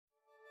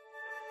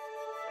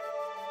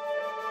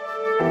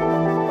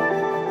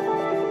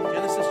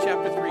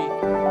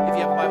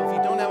you have a Bible. If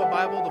you don't have a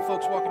Bible, the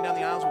folks walking down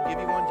the aisles will give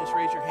you one. Just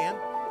raise your hand.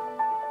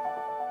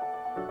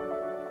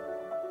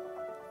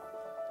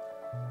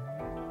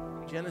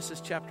 Genesis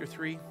chapter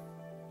 3.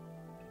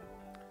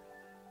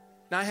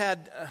 Now, I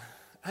had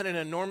an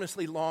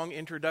enormously long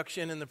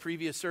introduction in the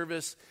previous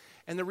service,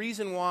 and the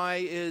reason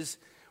why is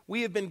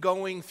we have been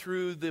going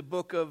through the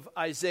book of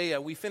Isaiah.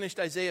 We finished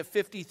Isaiah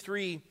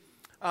 53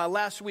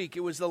 last week.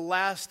 It was the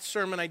last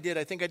sermon I did.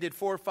 I think I did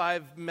 4 or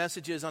 5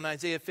 messages on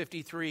Isaiah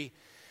 53.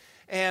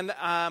 And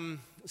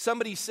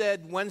somebody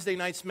said Wednesday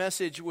night's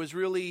message was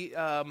really,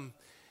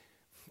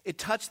 it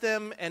touched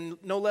them, and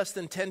no less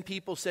than 10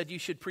 people said you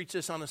should preach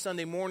this on a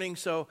Sunday morning.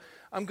 So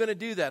I'm going to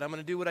do that. I'm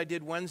going to do what I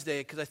did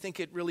Wednesday because I think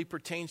it really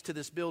pertains to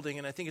this building,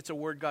 and I think it's a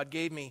word God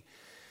gave me.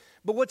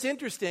 But what's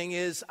interesting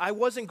is I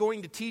wasn't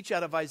going to teach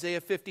out of Isaiah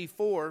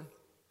 54.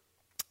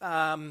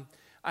 I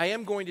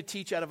am going to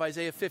teach out of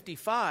Isaiah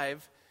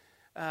 55.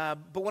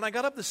 But when I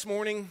got up this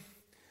morning,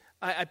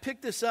 I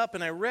picked this up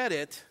and I read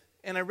it.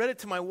 And I read it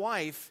to my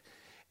wife,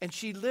 and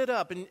she lit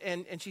up,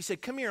 and she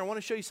said, "Come here, I want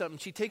to show you something."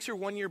 She takes her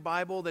one-year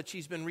Bible that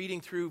she's been reading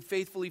through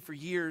faithfully for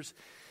years,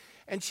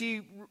 and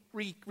she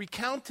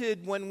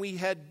recounted when we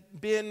had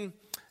been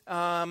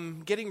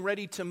getting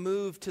ready to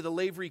move to the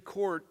Lavery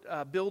Court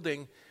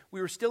building. We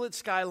were still at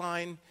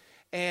Skyline,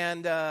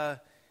 and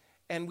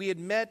we had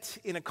met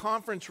in a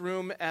conference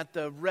room at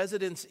the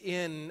Residence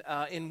Inn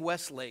in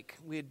Westlake.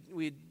 We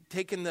had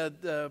taken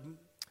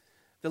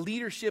the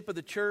leadership of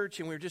the church,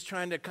 and we were just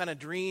trying to kind of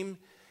dream.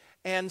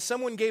 And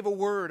someone gave a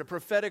word, a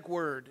prophetic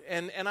word.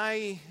 And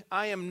I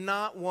am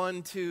not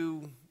one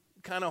to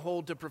kind of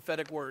hold to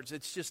prophetic words.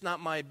 It's just not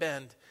my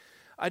bend.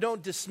 I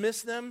don't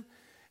dismiss them.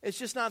 It's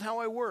just not how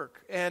I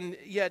work. And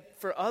yet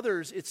for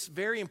others, it's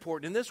very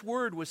important. And this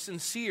word was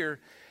sincere.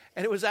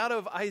 And it was out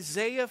of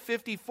Isaiah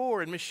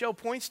 54. And Michelle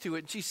points to it.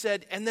 And she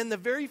said, and then the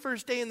very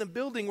first day in the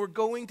building, we're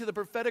going to the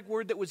prophetic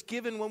word that was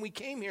given when we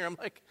came here. I'm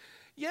like,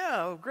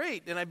 yeah,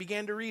 great. And I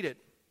began to read it.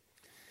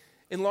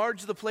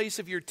 Enlarge the place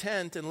of your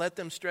tent and let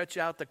them stretch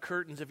out the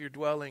curtains of your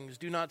dwellings.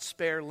 Do not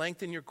spare,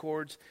 lengthen your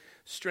cords,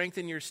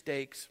 strengthen your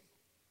stakes.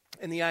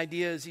 And the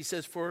idea is, he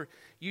says, for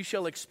you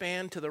shall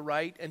expand to the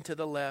right and to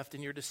the left,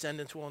 and your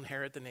descendants will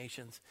inherit the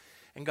nations.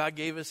 And God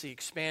gave us, he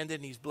expanded,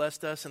 and he's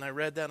blessed us. And I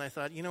read that, and I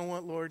thought, you know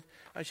what, Lord?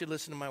 I should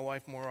listen to my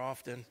wife more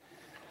often.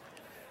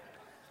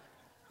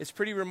 It's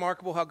pretty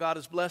remarkable how God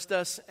has blessed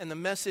us, and the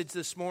message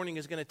this morning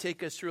is going to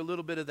take us through a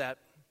little bit of that.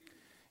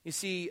 You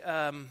see,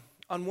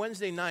 on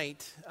Wednesday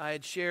night, I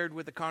had shared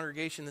with the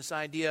congregation this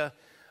idea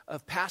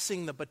of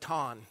passing the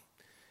baton.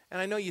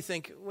 And I know you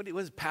think, what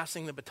is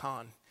passing the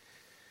baton?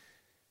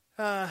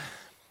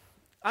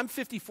 I'm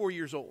 54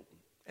 years old.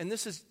 And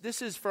this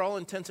is for all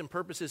intents and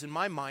purposes in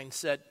my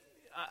mindset.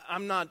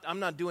 I'm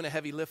not doing a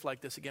heavy lift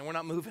like this again. We're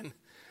not moving.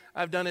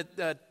 I've done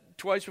it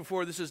twice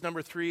before. This is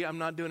number 3. I'm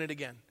not doing it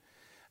again.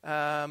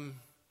 And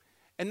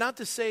not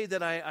to say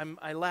that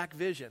I lack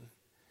vision.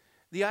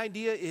 The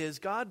idea is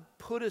God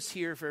put us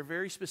here for a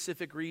very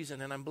specific reason,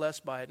 and I'm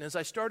blessed by it. And as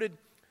I started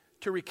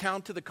to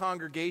recount to the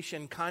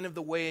congregation kind of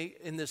the way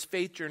in this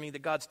faith journey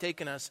that God's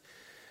taken us,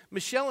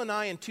 Michelle and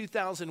I in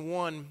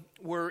 2001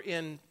 were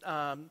in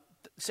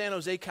San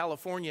Jose,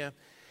 California,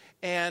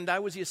 and I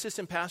was the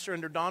assistant pastor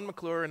under Don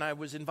McClure, and I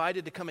was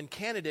invited to come and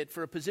candidate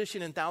for a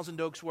position in Thousand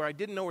Oaks where I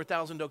didn't know where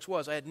Thousand Oaks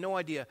was. I had no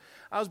idea.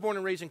 I was born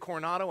and raised in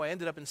Coronado. I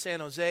ended up in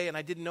San Jose, and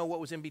I didn't know what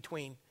was in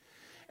between.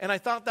 And I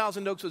thought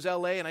Thousand Oaks was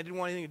L.A., and I didn't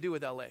want anything to do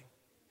with L.A.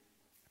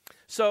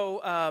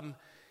 So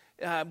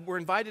we're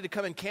invited to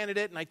come and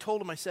candidate, and I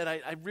told him, I said,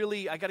 I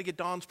got to get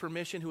Don's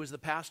permission, who was the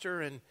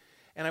pastor, and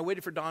I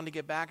waited for Don to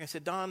get back. I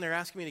said, Don, they're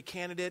asking me to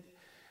candidate.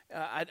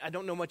 I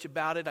don't know much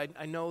about it.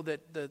 I know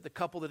that the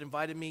couple that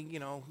invited me, you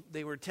know,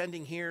 they were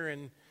attending here,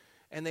 and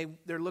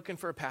they're looking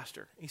for a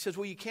pastor. He says,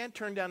 well, you can't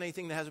turn down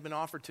anything that hasn't been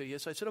offered to you.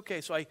 So I said,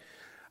 okay. So I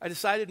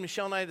decided,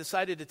 Michelle and I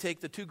decided to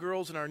take the 2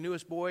 girls and our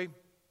newest boy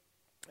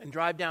and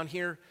drive down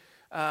here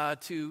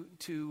to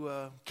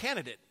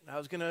candidate. I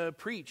was going to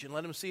preach and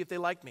let them see if they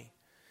liked me.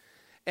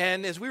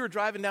 And as we were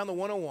driving down the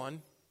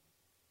 101,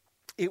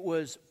 it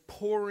was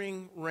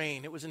pouring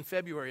rain. It was in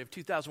February of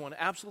 2001,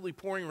 absolutely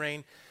pouring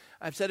rain.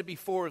 I've said it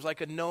before, it was like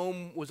a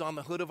gnome was on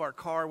the hood of our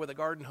car with a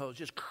garden hose,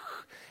 just,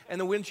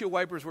 and the windshield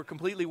wipers were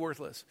completely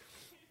worthless.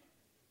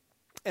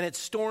 And it's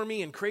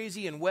stormy and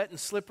crazy and wet and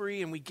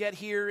slippery, and we get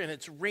here, and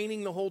it's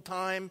raining the whole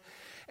time.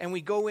 And we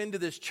go into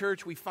this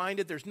church, we find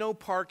it, there's no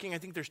parking. I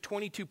think there's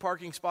 22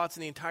 parking spots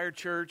in the entire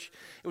church.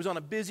 It was on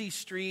a busy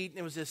street.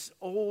 It was this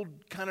old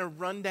kind of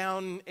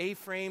rundown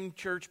A-frame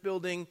church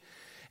building.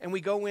 And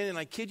we go in, and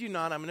I kid you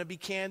not, I'm going to be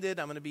candid.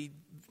 I'm going to be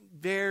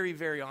very,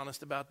 very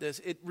honest about this.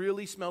 It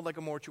really smelled like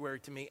a mortuary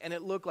to me, and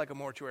it looked like a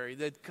mortuary.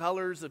 The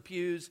colors, the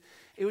pews,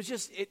 it was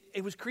just,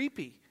 it was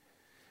creepy.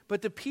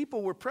 But the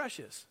people were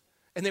precious,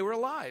 and they were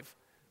alive,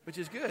 which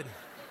is good.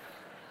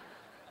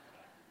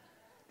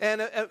 And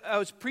I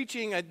was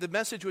preaching, the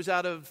message was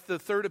out of the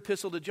 3rd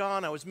epistle to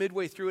John. I was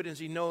midway through it.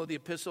 As you know, the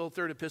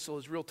 3rd epistle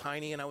is real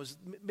tiny, and I was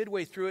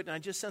midway through it, and I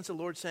just sensed the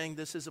Lord saying,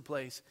 this is a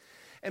place.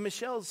 And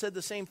Michelle said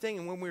the same thing.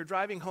 And when we were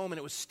driving home and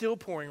it was still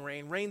pouring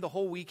rain, rained the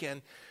whole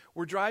weekend,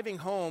 we're driving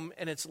home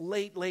and it's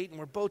late, and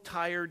we're both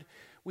tired.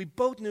 We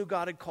both knew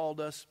God had called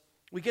us.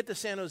 We get to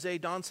San Jose.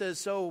 Don says,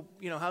 so,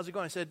 how's it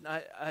going? I said,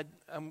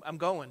 I'm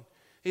going.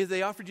 He said,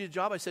 they offered you a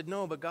job? I said,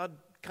 no, but God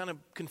kind of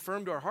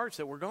confirmed to our hearts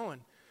that we're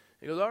going.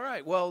 He goes, all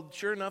right. Well,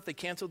 sure enough, they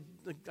canceled,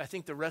 I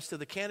think, the rest of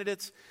the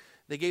candidates.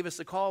 They gave us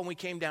the call, and we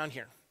came down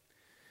here.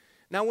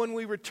 Now, when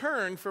we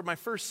returned for my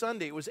first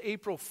Sunday, it was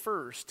April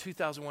 1st,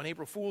 2001,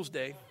 April Fool's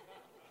Day.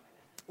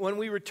 When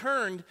we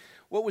returned,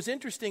 what was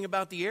interesting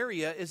about the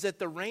area is that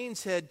the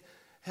rains had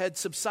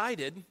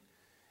subsided,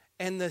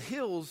 and the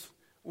hills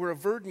were a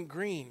verdant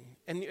green.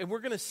 And we're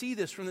going to see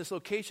this from this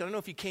location. I don't know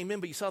if you came in,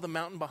 but you saw the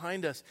mountain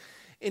behind us.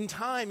 In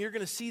time, you're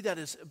going to see that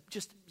as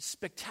just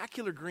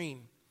spectacular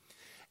green.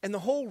 And the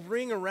whole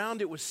ring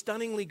around it was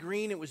stunningly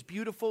green. It was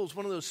beautiful. It was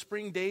one of those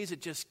spring days that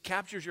just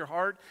captures your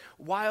heart.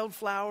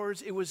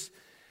 Wildflowers. It was,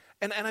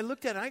 and I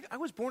looked at it. I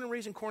was born and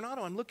raised in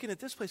Coronado. I'm looking at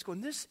this place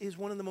going, this is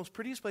one of the most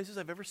prettiest places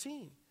I've ever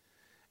seen.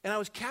 And I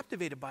was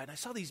captivated by it. And I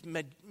saw these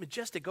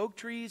majestic oak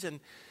trees. And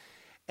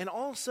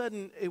all of a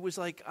sudden, it was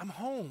like, I'm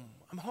home.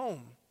 I'm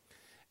home.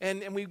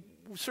 And we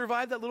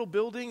survived that little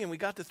building. And we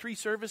got to 3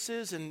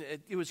 services. And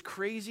it was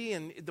crazy.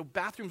 And the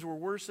bathrooms were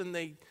worse than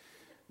they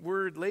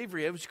were at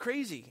Lavery. It was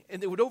crazy.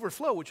 And it would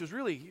overflow, which was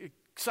really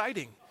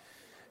exciting.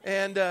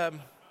 And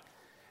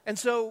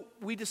so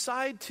we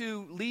decide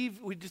to leave.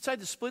 We decide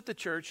to split the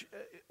church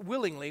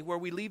willingly, where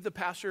we leave the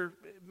pastor.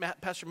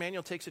 Pastor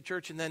Manuel takes the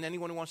church, and then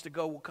anyone who wants to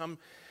go will come.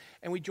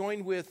 And we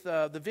joined with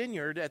the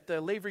Vineyard at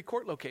the Lavery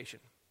Court location.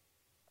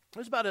 It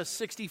was about a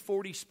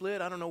 60-40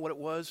 split. I don't know what it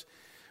was.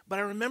 But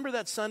I remember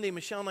that Sunday,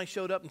 Michelle and I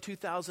showed up in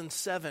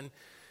 2007,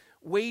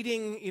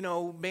 waiting.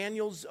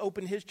 Manuel's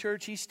opened his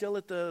church. He's still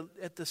at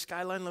the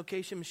Skyline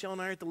location. Michelle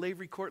and I are at the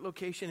Lavery Court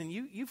location. And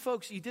you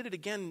folks, you did it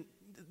again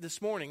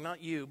this morning.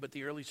 Not you, but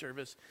the early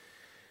service.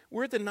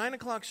 We're at the 9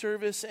 o'clock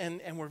service,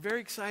 and we're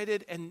very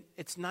excited. And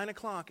it's 9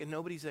 o'clock, and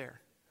nobody's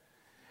there.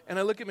 And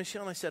I look at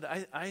Michelle, and I said,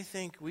 I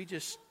think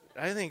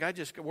I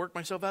just worked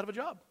myself out of a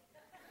job.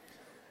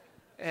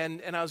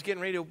 And I was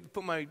getting ready to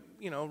put my,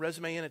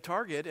 resume in at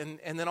Target.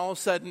 And then all of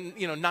a sudden,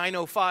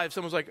 9:05,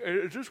 someone's like,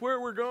 is this where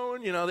we're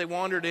going? They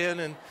wandered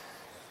in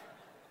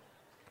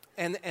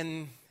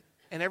and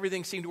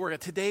everything seemed to work.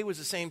 Today was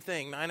the same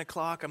thing. 9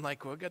 o'clock, I'm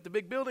like, well, we got the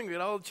big building. We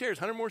got all the chairs,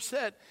 100 more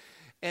set.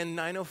 And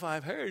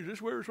 9:05, hey, is this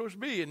where we're supposed to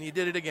be? And he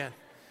did it again.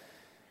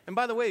 And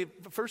by the way,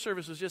 the first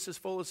service was just as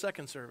full as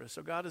second service.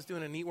 So God is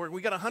doing a neat work.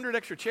 We got 100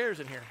 extra chairs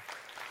in here.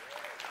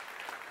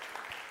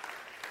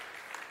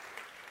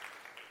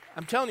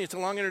 I'm telling you, it's a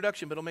long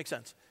introduction, but it'll make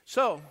sense.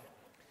 So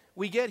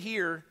we get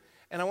here,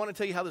 and I want to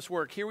tell you how this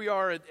worked. Here we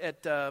are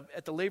at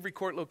the Lavery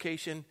Court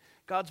location.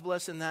 God's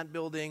blessing that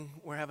building.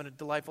 We're having a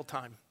delightful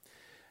time.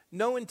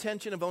 No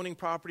intention of owning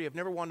property. I've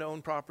never wanted to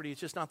own property. It's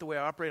just not the way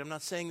I operate. I'm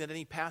not saying that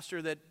any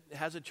pastor that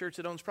has a church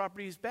that owns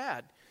property is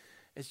bad.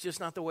 It's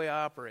just not the way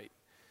I operate.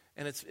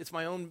 And it's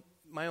my own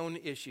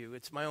issue.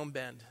 It's my own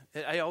bend.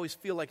 I always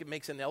feel like it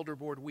makes an elder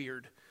board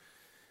weird.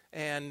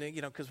 And,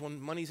 because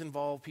when money's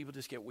involved, people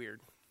just get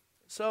weird.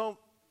 So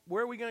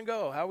where are we going to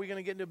go? How are we going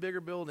to get into a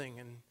bigger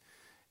building?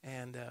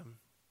 And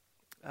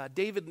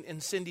David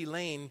and Cindy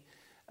Lane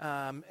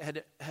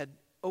had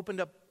opened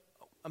up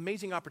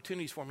amazing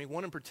opportunities for me.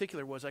 One in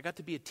particular was I got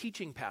to be a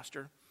teaching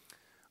pastor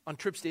on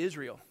trips to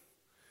Israel.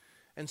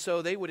 And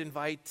so they would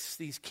invite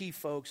these key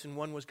folks, and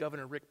one was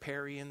Governor Rick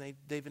Perry, and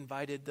they've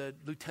invited the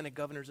Lieutenant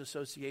Governors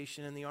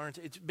Association and the RNC.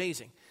 It's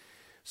amazing.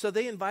 So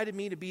they invited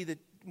me to be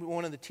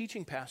one of the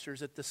teaching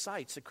pastors at the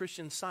sites, the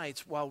Christian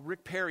sites, while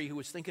Rick Perry, who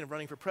was thinking of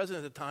running for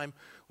president at the time,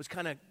 was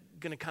going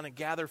to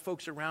gather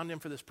folks around him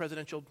for this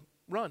presidential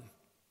run.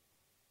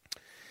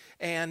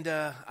 And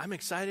I'm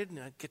excited, and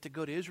I get to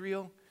go to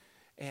Israel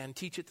and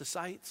teach at the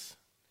sites.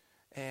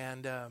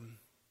 And,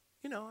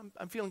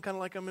 I'm feeling kind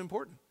of like I'm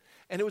important.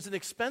 And it was an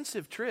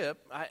expensive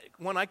trip.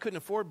 One I couldn't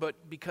afford,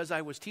 but because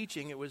I was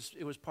teaching, it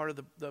was part of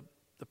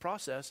the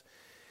process.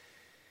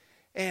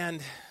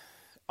 And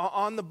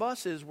on the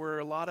buses were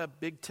a lot of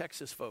big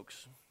Texas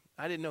folks.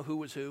 I didn't know who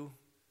was who.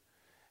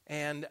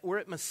 And we're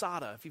at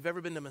Masada. If you've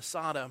ever been to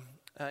Masada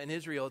in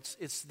Israel,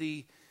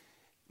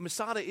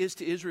 Masada is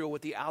to Israel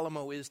what the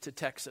Alamo is to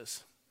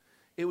Texas.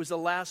 It was the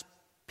last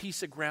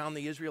piece of ground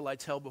the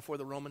Israelites held before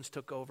the Romans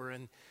took over,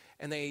 and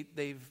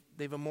they've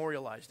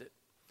memorialized it.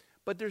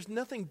 But there's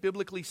nothing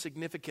biblically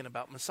significant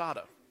about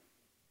Masada.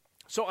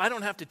 So I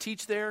don't have to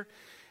teach there,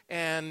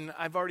 and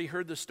I've already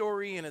heard the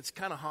story, and it's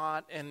kind of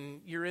hot,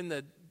 and you're in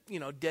the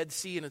Dead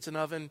Sea, and it's an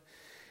oven.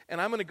 And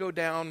I'm going to go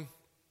down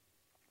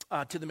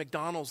to the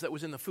McDonald's that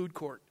was in the food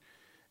court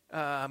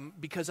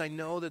because I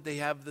know that they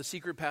have the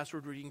secret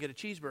password where you can get a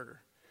cheeseburger.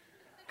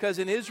 Because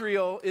in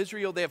Israel,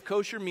 they have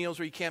kosher meals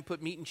where you can't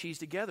put meat and cheese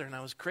together, and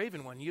I was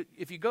craving one.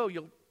 If you go,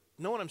 you'll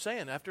know what I'm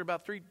saying. After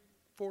about 3,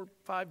 4,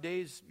 5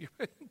 days, you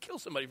kill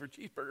somebody for a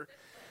cheeseburger.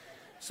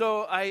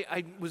 So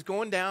I was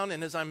going down,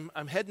 and as I'm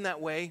heading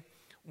that way,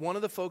 one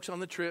of the folks on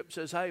the trip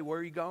says, "Hey, where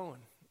are you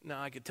going?"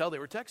 Now, I could tell they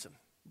were Texan.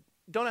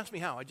 Don't ask me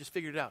how. I just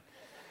figured it out.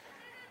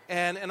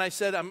 And I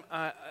said, I'm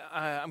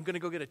going to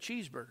go get a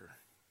cheeseburger.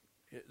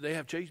 They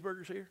have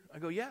cheeseburgers here? I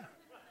go, yeah.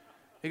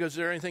 He goes, is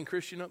there anything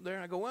Christian up there?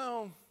 I go,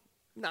 well,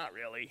 not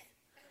really.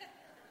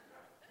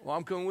 Well,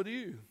 I'm coming with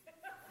you.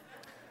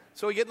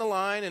 So we get in the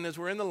line, and as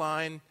we're in the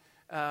line,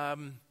 I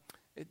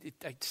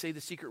say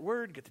the secret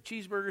word, get the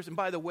cheeseburgers. And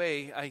by the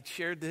way, I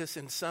shared this,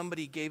 and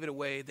somebody gave it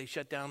away. They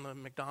shut down the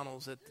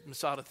McDonald's at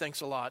Masada.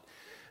 Thanks a lot.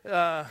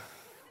 It'll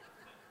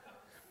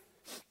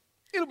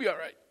be all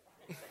right.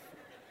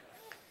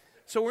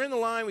 So we're in the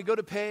line. We go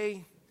to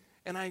pay,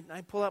 and I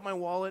pull out my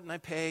wallet, and I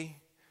pay.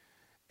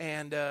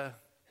 And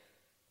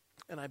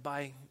I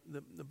buy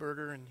the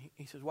burger, and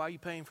he says, why are you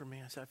paying for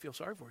me? I said, I feel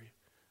sorry for you.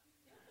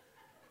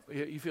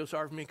 You feel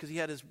sorry for me? Because he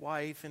had his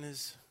wife and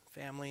his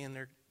family, and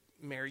their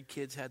married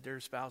kids had their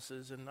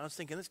spouses. And I was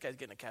thinking, this guy's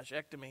getting a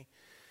cashectomy.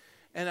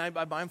 And I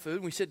buy him food,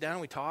 and we sit down,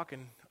 and we talk,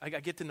 and I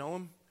get to know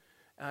him.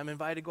 I'm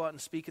invited to go out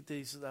and speak at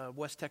these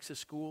West Texas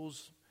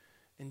schools,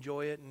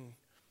 enjoy it.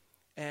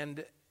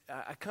 And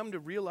I come to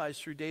realize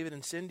through David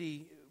and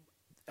Cindy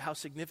how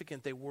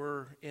significant they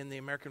were in the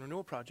American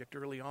Renewal Project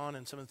early on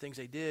and some of the things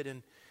they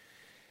did.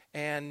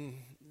 And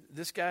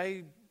this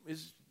guy,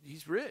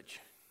 he's rich.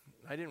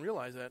 I didn't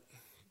realize that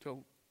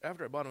until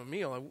after I bought him a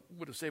meal. I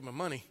would have saved my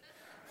money.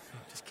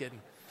 Just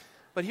kidding.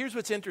 But here's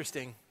what's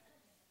interesting.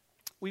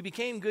 We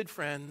became good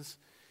friends,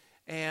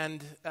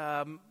 and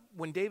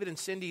when David and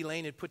Cindy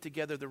Lane had put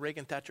together the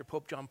Reagan Thatcher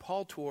Pope John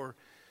Paul tour,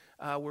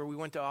 where we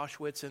went to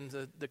Auschwitz and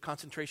the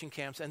concentration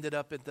camps, ended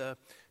up at the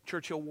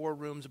Churchill War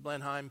Rooms,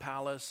 Blenheim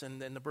Palace, and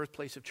the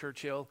birthplace of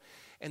Churchill,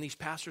 and these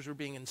pastors were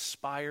being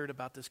inspired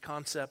about this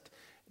concept.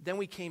 Then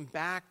we came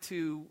back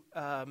to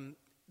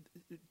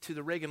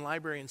the Reagan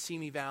Library in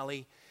Simi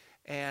Valley,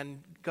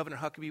 and Governor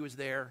Huckabee was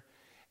there,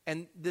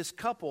 and this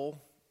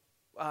couple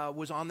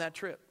was on that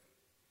trip.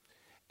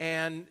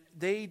 And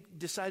they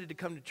decided to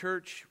come to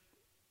church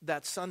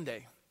that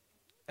Sunday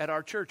at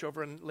our church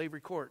over in Lavery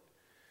Court.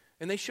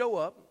 And they show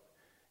up,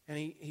 and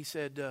he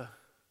said,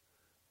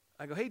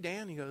 I go, hey,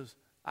 Dan. He goes,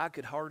 I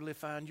could hardly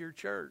find your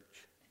church.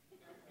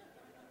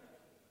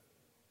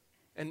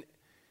 And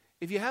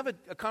if you have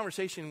a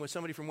conversation with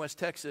somebody from West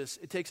Texas,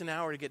 it takes an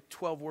hour to get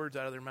 12 words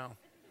out of their mouth.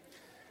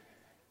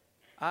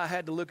 I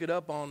had to look it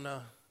up on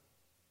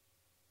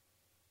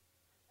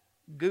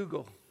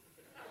Google.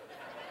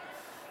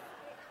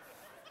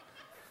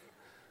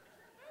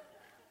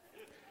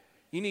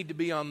 You need to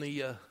be on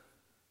the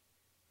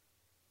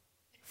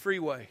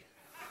freeway.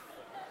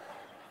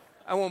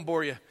 I won't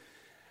bore you.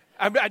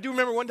 I do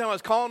remember one time I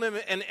was calling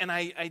him, and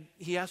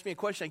he asked me a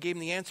question. I gave him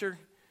the answer,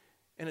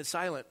 and it's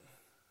silent.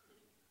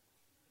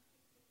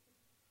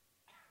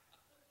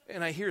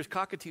 And I hear his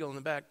cockatiel in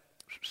the back.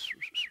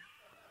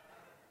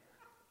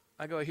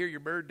 I go, I hear your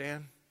bird,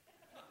 Dan.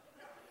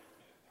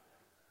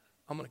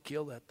 I'm going to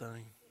kill that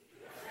thing.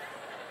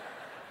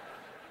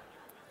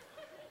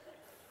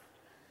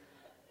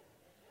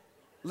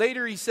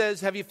 Later he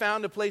says, have you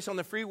found a place on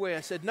the freeway?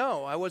 I said,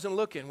 no, I wasn't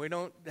looking. We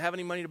don't have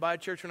any money to buy a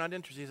church. We're not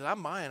interested. He said,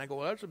 I'm buying. I go,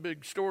 well, that's a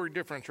big story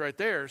difference right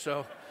there.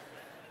 So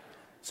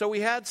we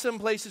had some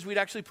places. We'd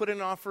actually put in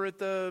an offer at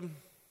the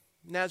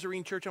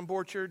Nazarene Church on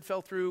Borchard,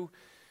 fell through.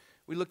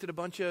 We looked at a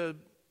bunch of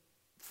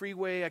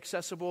freeway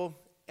accessible.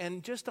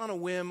 And just on a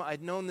whim,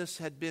 I'd known this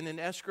had been in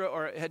escrow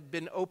or had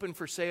been open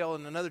for sale,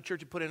 and another church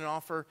had put in an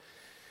offer.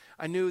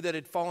 I knew that it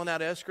had fallen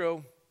out of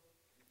escrow.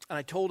 And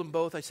I told them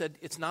both, I said,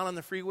 it's not on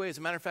the freeway. As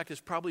a matter of fact,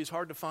 it's probably as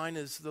hard to find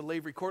as the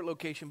Lavery Court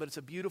location, but it's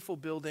a beautiful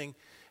building,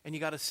 and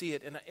you got to see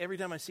it. And every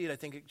time I see it, I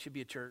think it should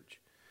be a church.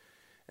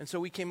 And so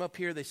we came up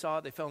here. They saw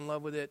it. They fell in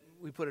love with it.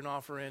 We put an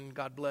offer in.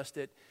 God blessed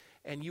it.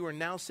 And you are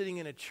now sitting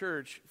in a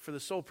church for the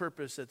sole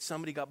purpose that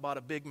somebody got bought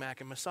a Big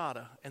Mac in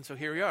Masada. And so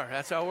here we are.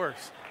 That's how it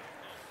works.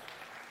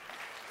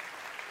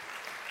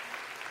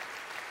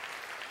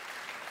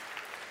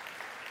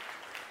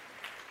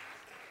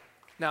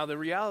 Now, the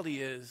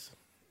reality is,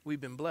 we've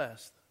been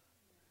blessed.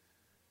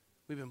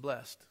 We've been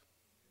blessed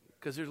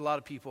because there's a lot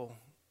of people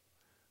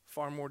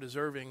far more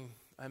deserving,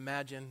 I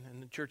imagine,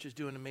 and the church is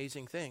doing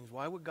amazing things.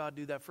 Why would God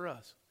do that for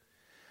us?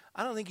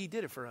 I don't think he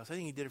did it for us. I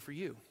think he did it for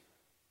you.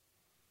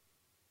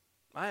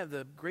 I have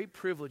the great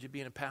privilege of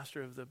being a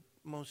pastor of the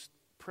most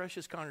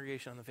precious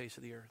congregation on the face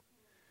of the earth.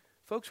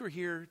 Folks were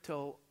here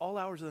till all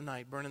hours of the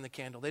night burning the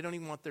candle. They don't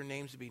even want their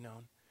names to be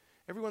known.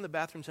 Every one of the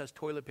bathrooms has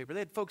toilet paper.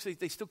 They had folks,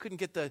 they still couldn't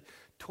get the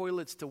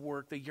toilets to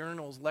work, the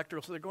urinals,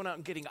 electrical, so they're going out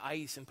and getting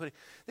ice and putting,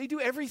 they do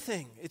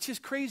everything. It's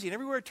just crazy. And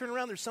everywhere I turn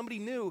around, there's somebody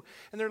new.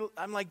 And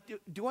I'm like,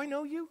 do I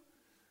know you?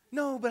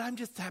 No, but I'm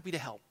just happy to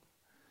help.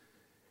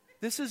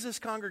 This is this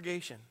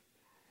congregation.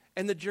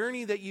 And the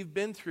journey that you've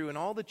been through and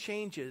all the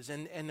changes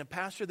and a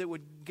pastor that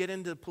would get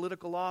into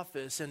political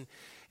office and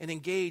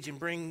engage and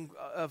bring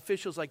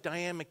officials like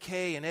Diane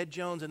McKay and Ed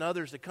Jones and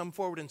others to come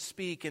forward and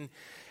speak and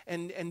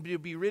to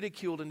be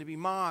ridiculed and to be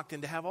mocked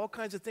and to have all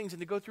kinds of things and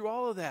to go through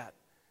all of that.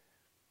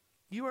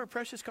 You are a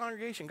precious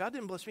congregation. God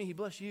didn't bless me. He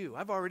blessed you.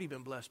 I've already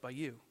been blessed by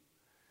you.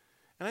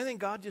 And I think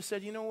God just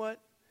said, you know what?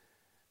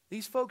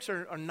 These folks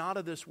are not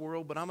of this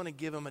world, but I'm going to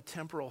give them a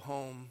temporal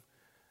home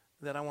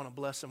that I want to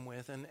bless them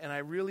with. And I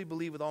really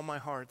believe with all my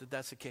heart that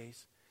that's the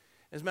case.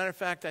 As a matter of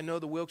fact, I know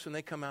the Wilks, when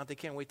they come out, they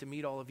can't wait to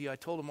meet all of you. I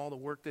told them all the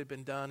work that had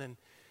been done, and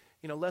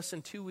less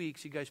than 2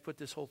 weeks, you guys put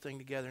this whole thing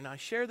together. Now, I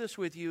share this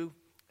with you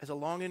as a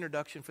long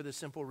introduction for the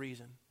simple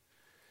reason.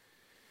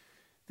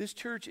 This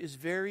church is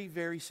very,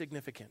 very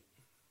significant.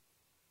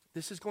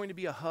 This is going to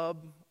be a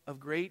hub of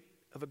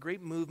a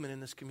great movement in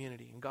this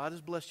community, and God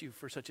has blessed you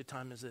for such a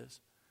time as this.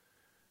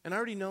 And I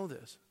already know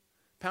this.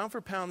 Pound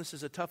for pound, this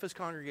is the toughest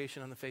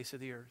congregation on the face of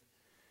the earth.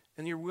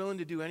 And you're willing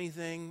to do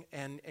anything,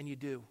 and you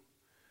do.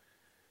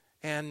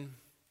 And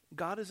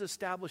God has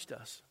established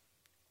us.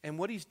 And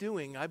what he's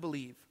doing, I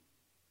believe,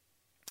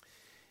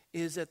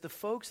 is that the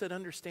folks that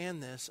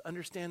understand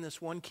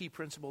this one key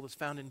principle that's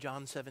found in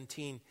John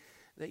 17,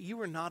 that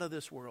you are not of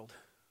this world.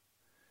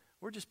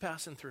 We're just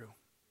passing through.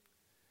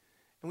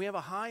 And we have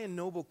a high and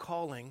noble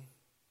calling.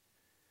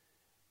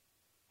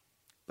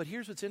 But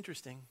here's what's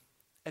interesting.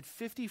 At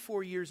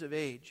 54 years of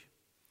age,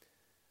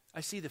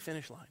 I see the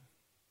finish line.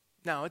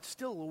 Now, it's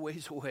still a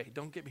ways away.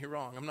 Don't get me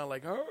wrong. I'm not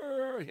like,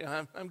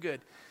 I'm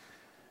good.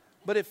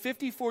 But at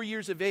 54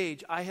 years of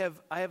age, I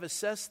have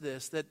assessed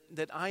this,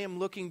 that I am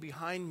looking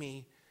behind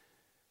me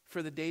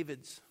for the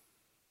Davids.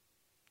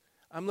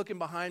 I'm looking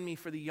behind me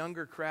for the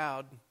younger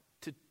crowd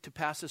to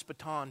pass this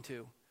baton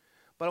to.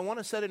 But I want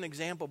to set an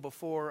example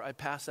before I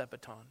pass that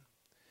baton.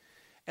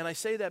 And I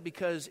say that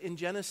because in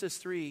Genesis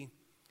 3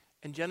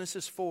 and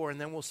Genesis 4, and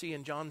then we'll see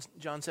in John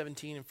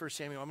 17 and 1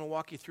 Samuel, I'm going to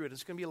walk you through it.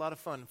 It's going to be a lot of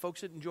fun.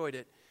 Folks that enjoyed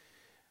it,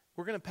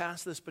 we're going to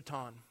pass this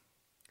baton.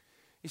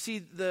 You see,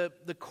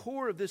 the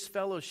core of this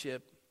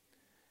fellowship,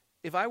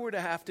 if I were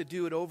to have to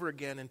do it over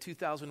again in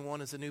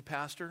 2001 as a new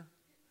pastor,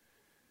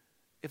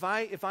 if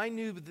I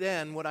knew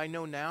then what I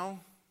know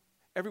now,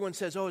 everyone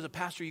says, as a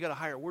pastor, you got to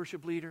hire a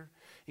worship leader,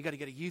 you got to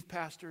get a youth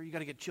pastor, you got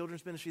to get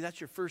children's ministry. That's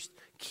your first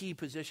key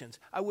positions.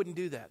 I wouldn't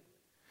do that.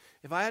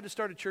 If I had to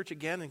start a church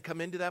again and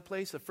come into that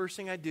place, the first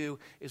thing I do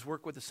is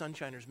work with the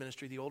Sunshiners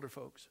ministry, the older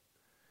folks.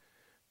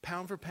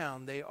 Pound for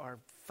pound, they are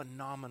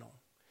phenomenal.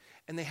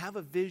 And they have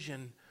a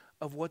vision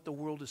of what the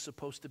world is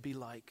supposed to be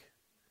like.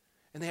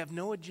 And they have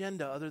no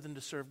agenda other than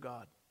to serve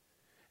God.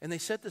 And they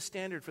set the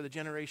standard for the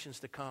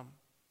generations to come.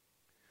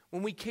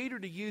 When we cater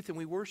to youth and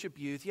we worship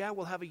youth,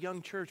 we'll have a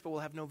young church, but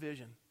we'll have no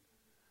vision.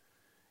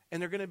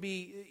 And they're going to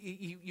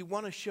be, you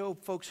want to show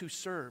folks who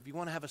serve. You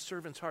want to have a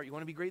servant's heart. You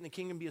want to be great in the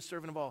kingdom, be a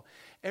servant of all.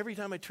 Every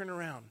time I turn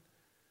around,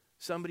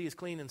 somebody is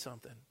cleaning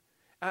something.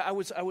 I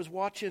was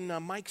watching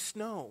Mike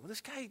Snow.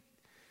 This guy,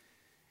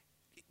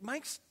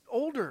 Mike's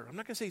older. I'm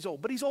not going to say he's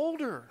old, but he's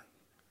older.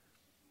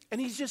 And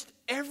he's just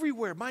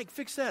everywhere. Mike,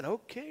 fix that.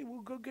 Okay,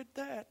 we'll go get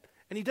that.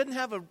 And he doesn't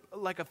have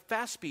a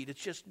fast speed.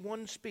 It's just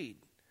one speed.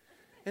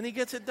 And he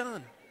gets it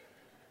done.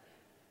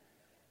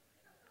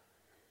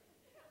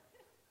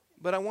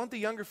 But I want the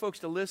younger folks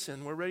to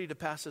listen. We're ready to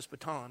pass this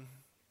baton.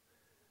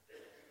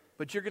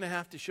 But you're going to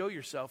have to show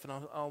yourself, and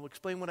I'll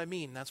explain what I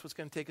mean. That's what's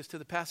going to take us to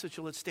the passage.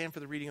 So let's stand for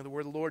the reading of the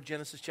word of the Lord,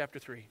 Genesis chapter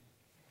 3.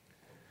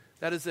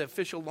 That is the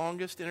official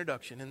longest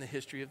introduction in the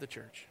history of the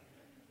church.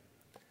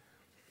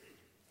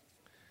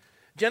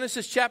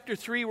 Genesis chapter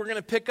 3, we're going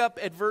to pick up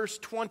at verse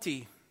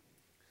 20.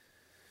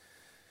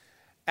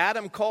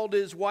 Adam called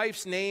his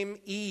wife's name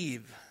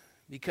Eve,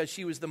 because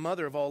she was the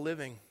mother of all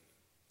living.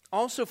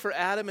 Also for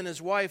Adam and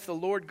his wife, the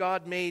Lord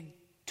God made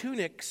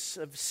tunics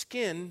of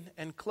skin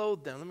and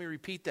clothed them. Let me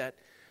repeat that.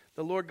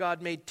 The Lord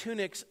God made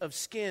tunics of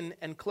skin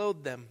and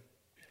clothed them.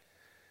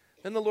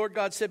 Then the Lord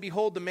God said,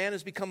 Behold, the man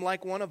has become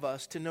like one of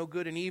us to know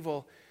good and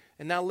evil.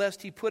 And now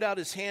lest he put out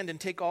his hand and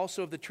take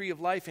also of the tree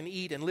of life and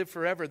eat and live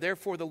forever.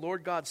 Therefore the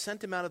Lord God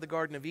sent him out of the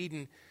Garden of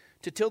Eden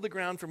to till the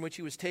ground from which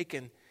he was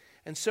taken.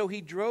 And so he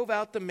drove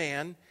out the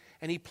man,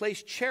 and he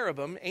placed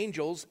cherubim,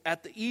 angels,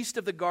 at the east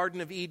of the Garden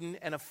of Eden,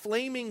 and a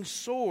flaming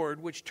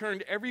sword which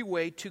turned every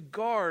way to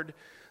guard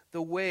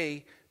the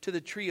way to the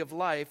tree of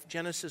life.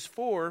 Genesis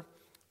 4.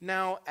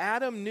 Now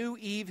Adam knew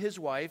Eve his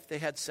wife. They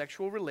had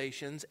sexual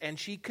relations, and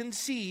she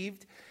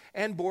conceived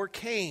and bore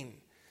Cain,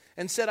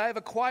 and said, I have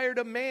acquired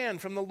a man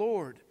from the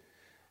Lord.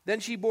 Then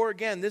she bore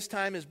again, this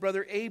time his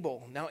brother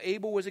Abel. Now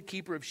Abel was a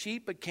keeper of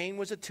sheep, but Cain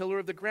was a tiller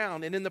of the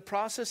ground. And in the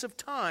process of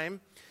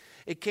time,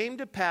 it came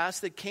to pass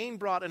that Cain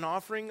brought an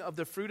offering of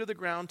the fruit of the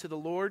ground to the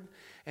Lord,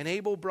 and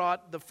Abel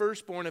brought the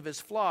firstborn of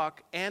his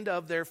flock and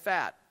of their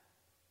fat.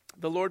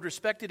 The Lord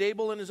respected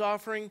Abel in his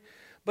offering,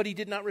 but he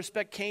did not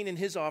respect Cain in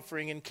his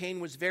offering, and Cain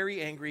was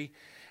very angry,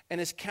 and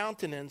his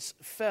countenance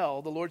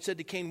fell. The Lord said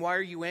to Cain, Why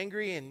are you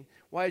angry, and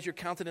why is your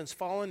countenance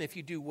fallen? If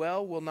you do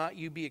well, will not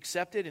you be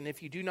accepted? And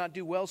if you do not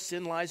do well,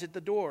 sin lies at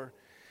the door,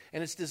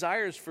 and its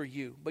desires for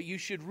you, but you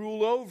should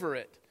rule over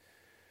it.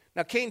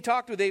 Now Cain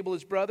talked with Abel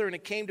his brother, and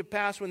it came to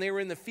pass when they were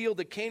in the field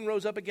that Cain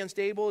rose up against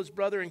Abel his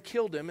brother and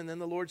killed him. And then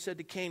the Lord said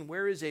to Cain,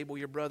 Where is Abel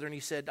your brother? And he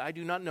said, I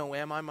do not know.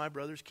 Am I my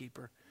brother's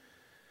keeper?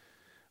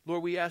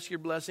 Lord, we ask your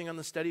blessing on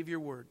the study of your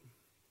word.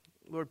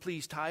 Lord,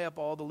 please tie up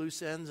all the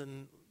loose ends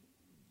and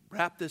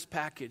wrap this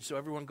package so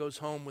everyone goes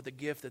home with a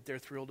gift that they're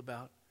thrilled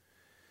about.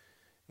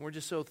 And we're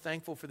just so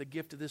thankful for the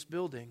gift of this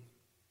building.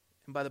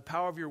 And by the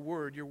power of your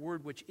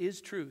word which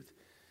is truth,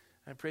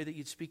 I pray that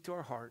you'd speak to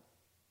our heart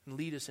and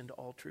lead us into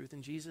all truth.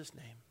 In Jesus'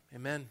 name,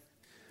 amen.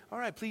 All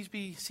right, please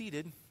be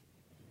seated.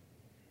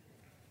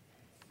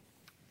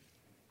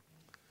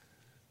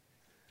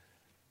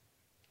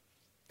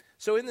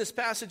 So in this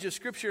passage of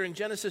Scripture in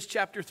Genesis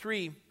chapter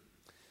 3,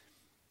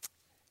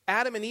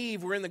 Adam and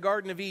Eve were in the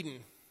Garden of Eden.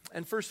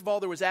 And first of all,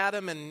 there was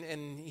Adam,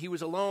 and he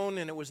was alone,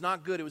 and it was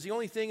not good. It was the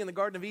only thing in the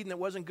Garden of Eden that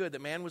wasn't good,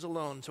 that man was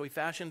alone. So he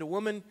fashioned a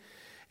woman,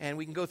 and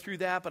we can go through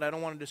that, but I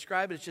don't want to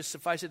describe it. It's just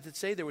suffice it to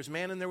say there was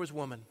man and there was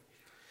woman.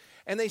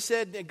 And they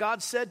said,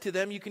 God said to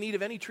them, you can eat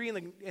of any tree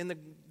in the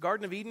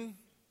Garden of Eden,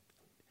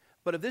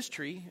 but of this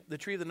tree, the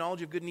tree of the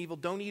knowledge of good and evil,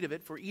 don't eat of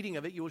it, for eating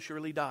of it you will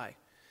surely die.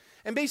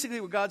 And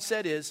basically what God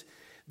said is,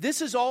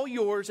 this is all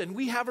yours, and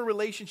we have a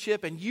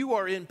relationship, and you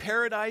are in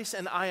paradise,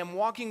 and I am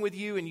walking with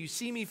you, and you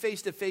see me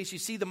face to face. You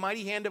see the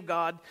mighty hand of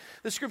God.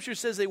 The Scripture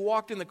says they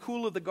walked in the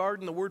cool of the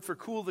garden. The word for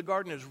cool of the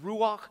garden is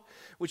ruach,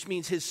 which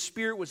means his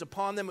spirit was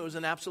upon them. It was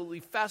an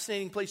absolutely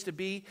fascinating place to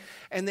be.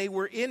 And they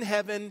were in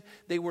heaven.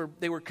 They were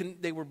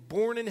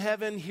born in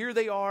heaven. Here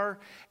they are,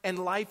 and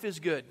life is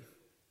good.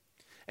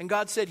 And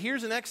God said,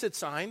 here's an exit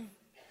sign.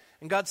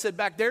 And God said,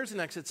 back there's an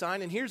exit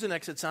sign, and here's an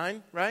exit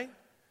sign, right?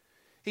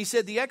 He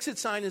said the exit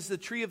sign is the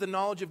tree of the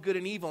knowledge of good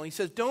and evil. And he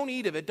says, don't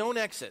eat of it, don't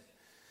exit.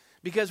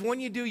 Because when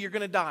you do, you're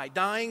going to die.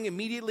 Dying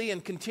immediately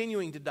and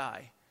continuing to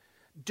die.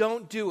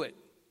 Don't do it.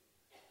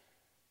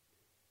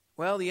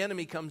 Well, the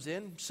enemy comes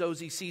in, sows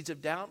these seeds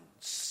of doubt,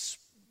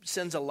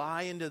 sends a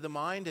lie into the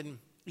mind. And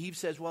Eve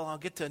says, well, I'll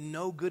get to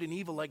know good and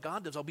evil like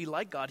God does. I'll be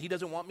like God. He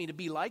doesn't want me to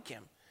be like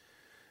him.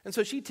 And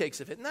so she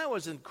takes of it. And that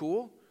wasn't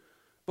cool.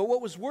 But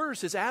what was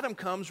worse is Adam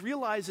comes,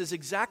 realizes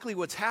exactly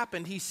what's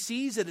happened. He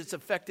sees that it's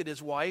affected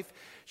his wife.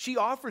 She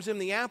offers him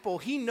the apple.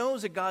 He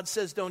knows that God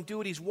says don't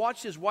do it. He's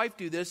watched his wife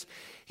do this.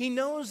 He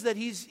knows that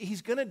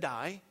he's going to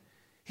die.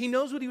 He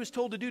knows what he was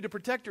told to do to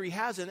protect her. He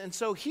hasn't. And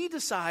so he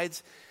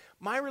decides,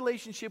 my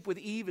relationship with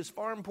Eve is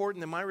far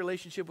important than my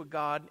relationship with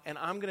God, and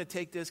I'm going to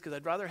take this because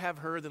I'd rather have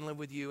her than live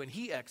with you. And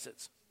he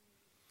exits.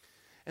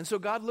 And so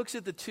God looks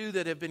at the two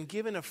that have been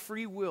given a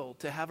free will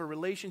to have a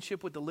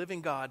relationship with the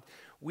living God.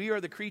 We are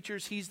the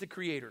creatures, he's the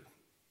creator.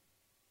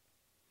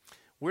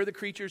 We're the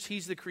creatures,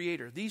 he's the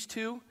creator. These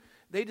two,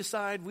 they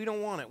decide we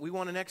don't want it. We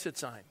want an exit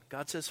sign.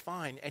 God says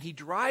fine. And he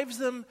drives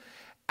them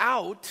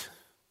out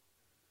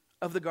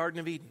of the Garden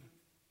of Eden.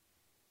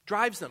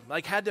 Drives them,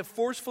 like had to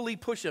forcefully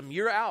push them.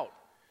 You're out.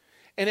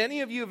 And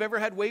any of you have ever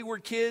had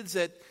wayward kids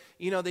that,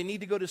 they need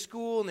to go to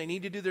school and they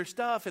need to do their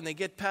stuff and they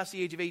get past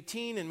the age of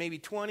 18 and maybe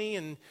 20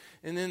 and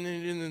then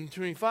in the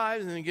 25s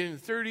and then they get in the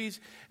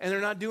 30s and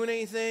they're not doing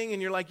anything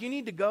and you're like, you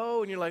need to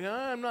go, and you're like,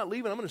 I'm not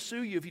leaving. I'm going to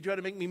sue you if you try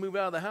to make me move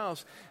out of the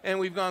house. And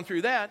we've gone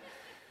through that.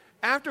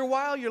 After a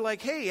while, you're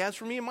like, hey, as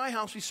for me and my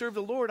house, we serve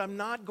the Lord. I'm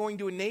not going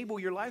to enable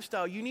your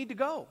lifestyle. You need to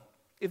go.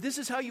 If this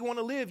is how you want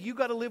to live, you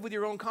got to live with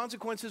your own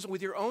consequences,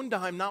 with your own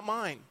dime, not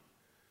mine.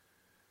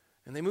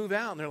 And they move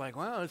out, and they're like,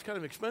 wow, it's kind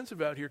of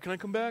expensive out here. Can I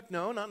come back?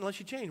 No, not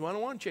unless you change. Well, I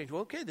don't want to change.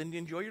 Well, okay, then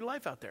enjoy your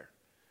life out there.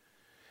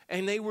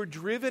 And they were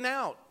driven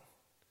out.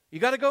 You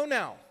got to go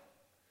now.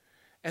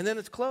 And then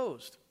it's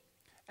closed.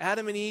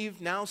 Adam and Eve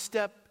now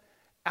step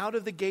out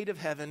of the gate of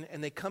heaven,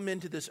 and they come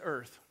into this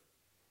earth.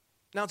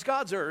 Now, it's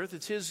God's earth.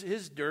 It's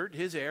his dirt,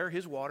 his air,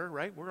 his water,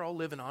 right? We're all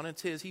living on it.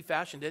 It's his. He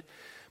fashioned it.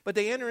 But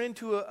they enter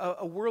into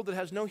a world that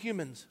has no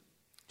humans,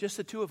 just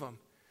the two of them.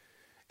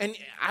 And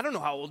I don't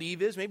know how old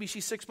Eve is. Maybe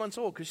she's 6 months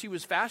old because she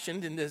was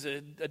fashioned and as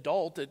an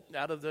adult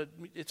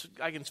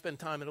I can spend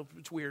time.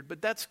 It's weird,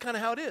 but that's kind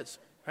of how it is,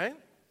 right?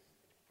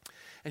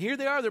 And here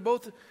they are. They're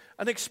both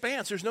an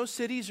expanse. There's no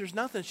cities. There's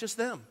nothing. It's just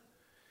them.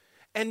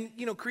 And,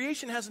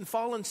 creation hasn't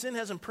fallen. Sin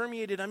hasn't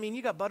permeated. I mean,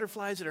 you got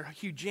butterflies that are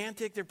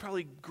hugantic. They're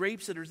probably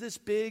grapes that are this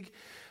big.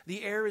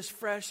 The air is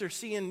fresh. They're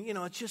seeing,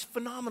 it's just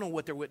phenomenal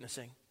what they're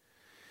witnessing.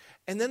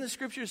 And then the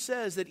scripture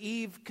says that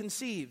Eve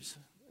conceives.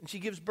 And she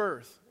gives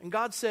birth. And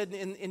God said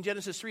in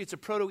Genesis 3, it's a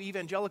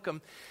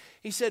proto-evangelicum.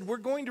 He said, we're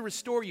going to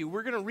restore you.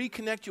 We're going to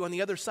reconnect you on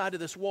the other side of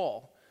this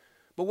wall.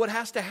 But what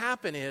has to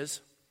happen is,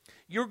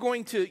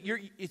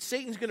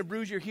 Satan's going to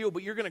bruise your heel,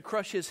 but you're going to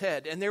crush his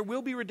head. And there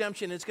will be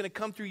redemption. And it's going to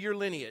come through your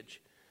lineage.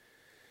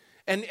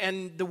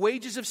 And the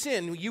wages of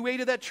sin, you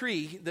ate of that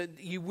tree, that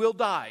you will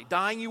die.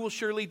 Dying, you will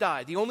surely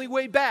die. The only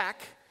way back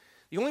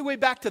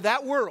to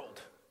that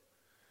world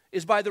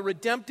is by the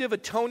redemptive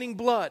atoning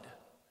blood.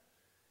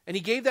 And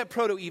he gave that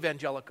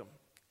proto-evangelicum.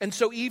 And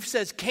so Eve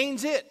says,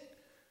 Cain's it.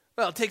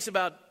 Well, it takes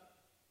about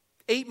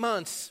 8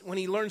 months when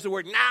he learns the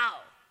word now.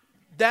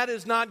 That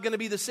is not going to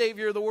be the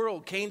savior of the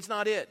world. Cain's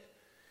not it.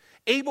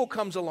 Abel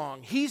comes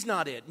along. He's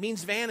not it.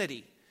 Means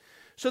vanity.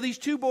 So these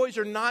two boys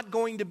are not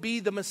going to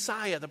be the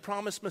Messiah, the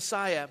promised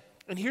Messiah.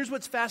 And here's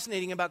what's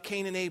fascinating about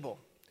Cain and Abel.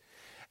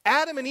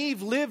 Adam and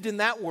Eve lived in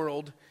that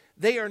world.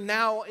 They are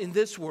now in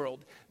this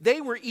world. They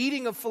were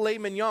eating of filet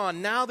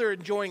mignon. Now they're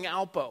enjoying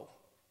Alpo.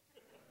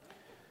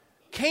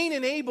 Cain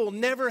and Abel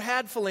never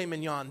had filet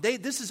mignon.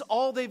 This is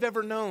all they've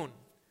ever known.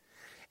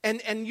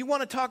 And you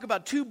want to talk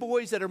about two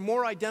boys that are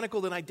more identical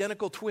than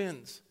identical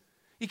twins.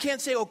 You can't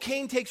say,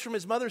 Cain takes from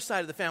his mother's side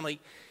of the family.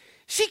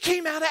 She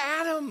came out of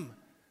Adam.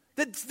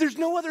 There's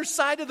no other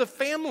side of the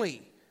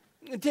family.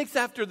 It takes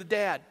after the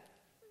dad.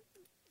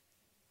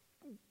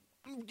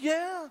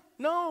 Yeah,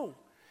 no.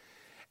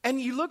 And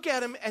you look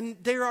at them and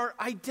they are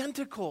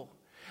identical.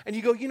 And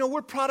you go,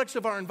 we're products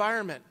of our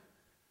environment.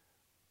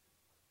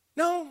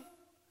 No.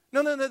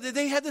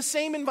 They had the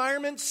same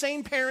environment,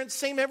 same parents,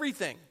 same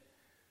everything.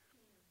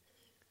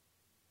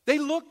 They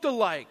looked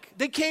alike.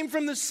 They came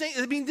from the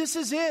same, this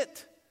is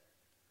it.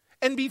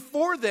 And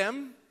before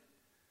them,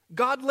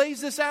 God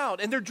lays this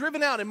out, and they're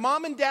driven out, and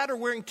mom and dad are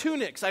wearing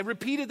tunics. I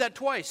repeated that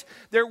twice.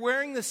 They're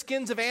wearing the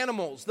skins of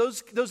animals.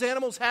 Those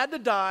animals had to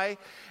die,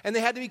 and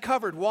they had to be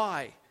covered.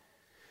 Why?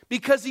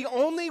 Because the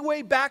only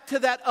way back to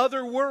that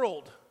other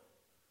world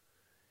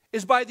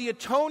is by the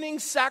atoning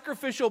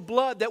sacrificial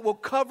blood that will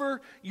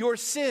cover your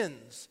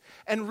sins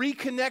and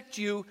reconnect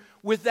you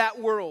with that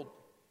world.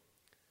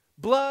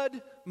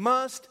 Blood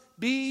must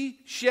be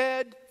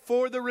shed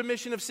for the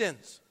remission of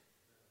sins.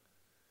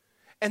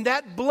 And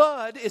that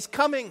blood is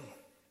coming.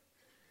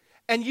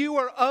 And you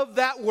are of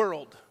that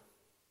world.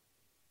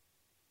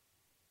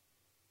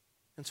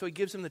 And so he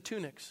gives them the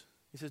tunics.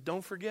 He says,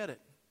 don't forget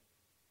it.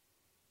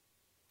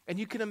 And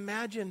you can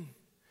imagine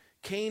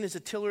Cain is a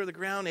tiller of the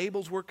ground.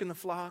 Abel's working the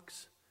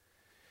flocks.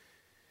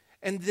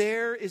 And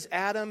there is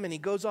Adam, and he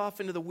goes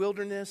off into the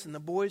wilderness, and the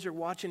boys are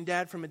watching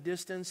Dad from a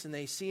distance, and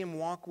they see him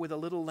walk with a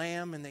little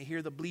lamb, and they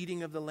hear the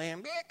bleating of the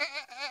lamb.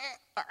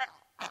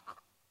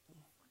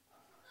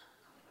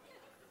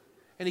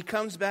 And he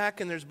comes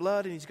back, and there's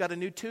blood, and he's got a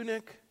new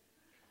tunic.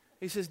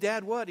 He says,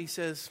 Dad, what? He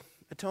says,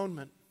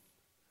 atonement.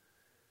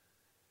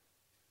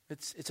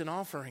 It's an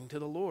offering to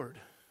the Lord.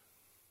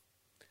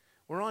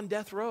 We're on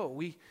death row.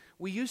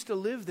 We used to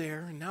live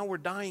there, and now we're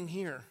dying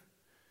here.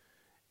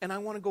 And I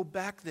want to go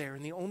back there.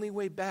 And the only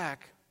way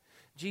back,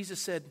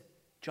 Jesus said,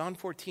 John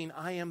 14,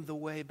 I am the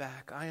way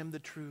back. I am the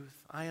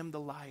truth. I am the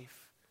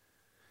life.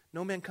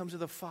 No man comes to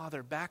the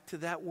Father, back to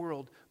that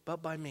world,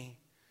 but by me.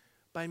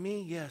 By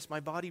me, yes, my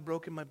body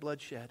broken, my blood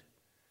shed.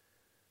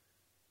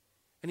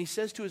 And he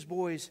says to his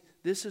boys,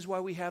 this is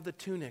why we have the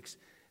tunics.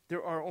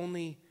 There's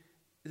only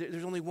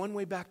one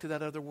way back to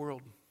that other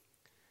world.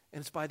 And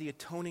it's by the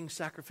atoning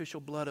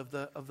sacrificial blood of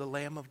the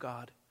Lamb of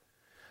God.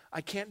 I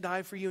can't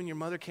die for you and your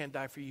mother can't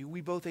die for you. We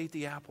both ate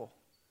the apple.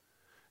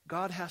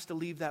 God has to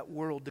leave that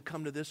world to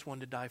come to this one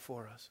to die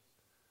for us.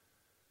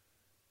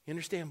 You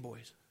understand,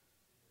 boys?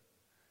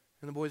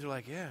 And the boys are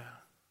like, yeah.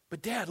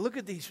 But Dad, look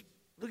at these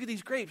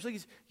grapes.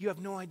 You have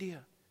no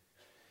idea.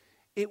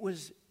 It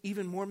was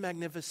even more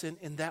magnificent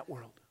in that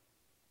world.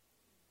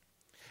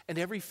 And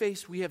every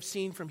face we have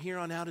seen from here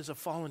on out is a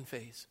fallen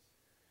face.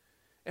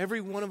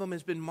 Every one of them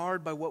has been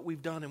marred by what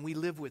we've done, and we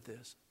live with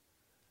this.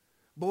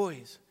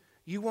 Boys,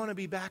 you want to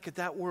be back at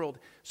that world.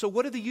 So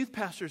what do the youth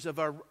pastors of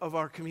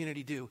our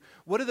community do?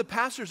 What do the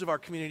pastors of our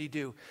community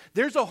do?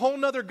 There's a whole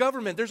nother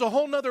government. There's a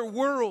whole nother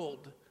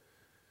world.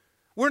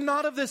 We're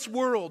not of this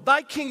world.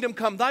 Thy kingdom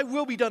come, thy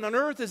will be done on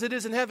earth as it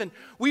is in heaven.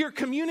 We are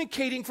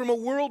communicating from a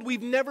world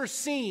we've never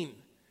seen.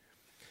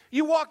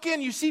 You walk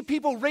in, you see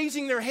people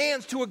raising their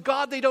hands to a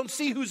God they don't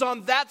see who's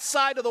on that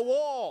side of the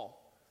wall.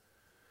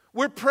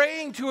 We're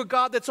praying to a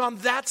God that's on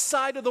that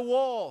side of the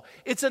wall.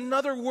 It's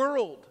another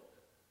world.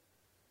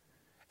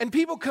 And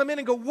people come in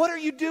and go, what are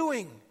you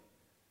doing?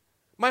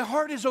 My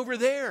heart is over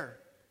there.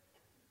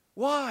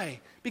 Why?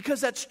 Because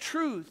that's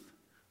truth.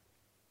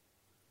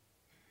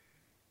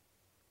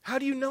 How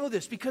do you know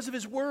this? Because of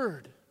His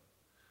Word.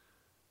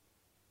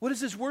 What does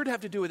His Word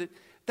have to do with it?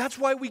 That's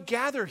why we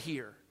gather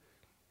here.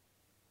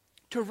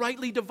 To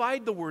rightly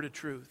divide the word of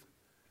truth.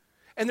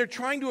 And they're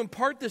trying to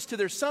impart this to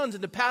their sons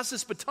and to pass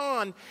this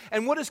baton.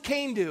 And what does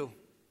Cain do?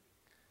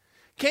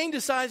 Cain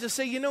decides to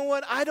say, you know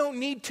what? I don't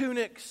need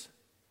tunics.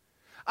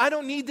 I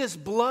don't need this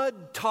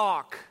blood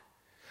talk.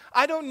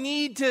 I don't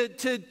need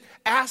to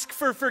ask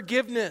for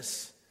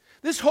forgiveness.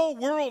 This whole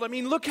world,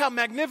 look how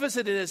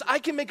magnificent it is. I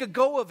can make a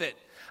go of it.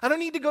 I don't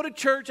need to go to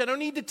church. I don't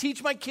need to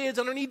teach my kids.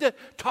 I don't need to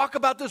talk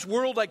about this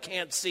world I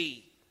can't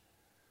see.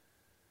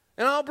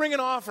 And I'll bring an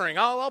offering.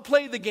 I'll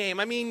play the game.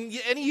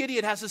 Any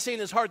idiot has to say in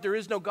his heart, there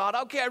is no God.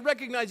 Okay, I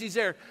recognize He's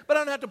there, but I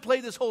don't have to play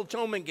this whole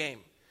atonement game.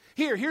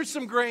 Here's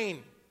some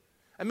grain.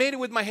 I made it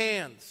with my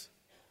hands.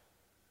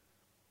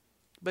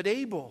 But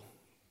Abel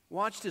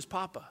watched his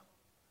papa.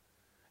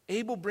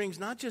 Abel brings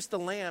not just the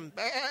lamb,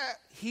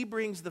 he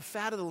brings the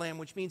fat of the lamb,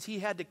 which means he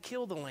had to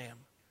kill the lamb.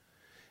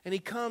 And he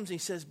comes and he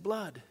says,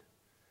 blood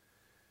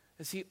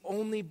is the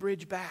only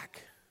bridge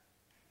back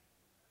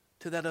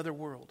to that other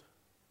world.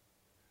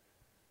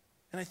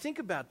 And I think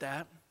about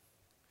that.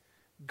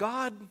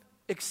 God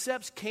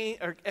accepts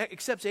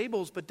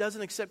Abel's, but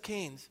doesn't accept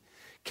Cain's.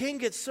 Cain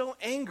gets so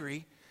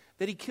angry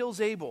that he kills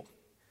Abel.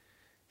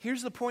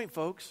 Here's the point,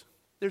 folks.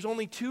 There's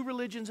only two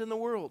religions in the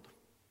world.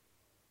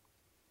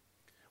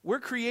 We're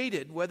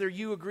created, whether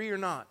you agree or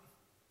not.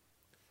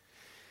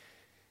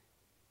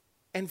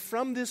 And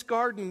from this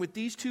garden with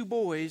these two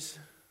boys,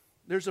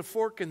 there's a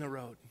fork in the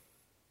road.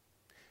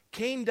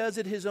 Cain does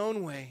it his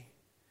own way.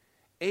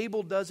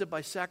 Abel does it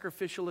by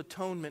sacrificial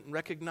atonement and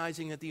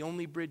recognizing that the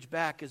only bridge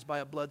back is by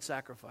a blood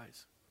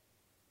sacrifice.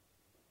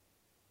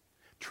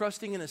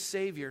 Trusting in a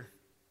Savior,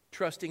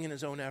 trusting in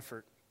his own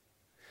effort.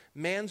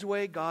 Man's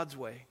way, God's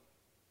way.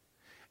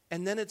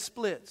 And then it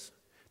splits.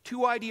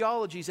 Two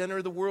ideologies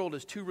enter the world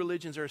as two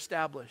religions are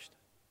established.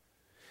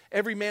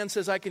 Every man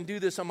says, I can do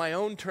this on my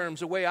own terms,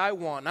 the way I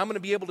want. I'm going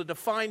to be able to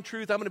define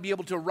truth. I'm going to be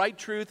able to write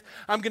truth.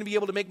 I'm going to be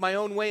able to make my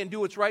own way and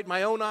do what's right in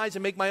my own eyes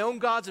and make my own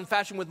gods and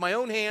fashion with my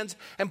own hands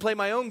and play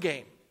my own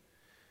game.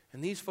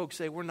 And these folks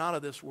say, we're not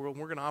of this world.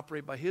 And we're going to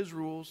operate by His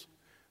rules,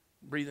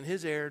 breathing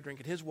His air,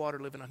 drinking His water,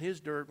 living on His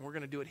dirt. And we're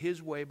going to do it His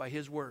way by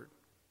His word.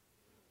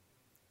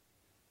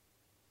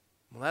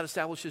 Well, that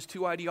establishes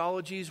two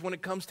ideologies when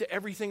it comes to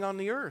everything on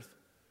the earth.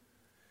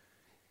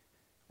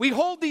 We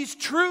hold these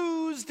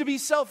truths to be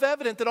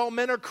self-evident that all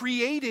men are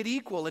created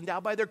equal,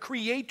 endowed by their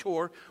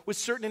Creator with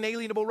certain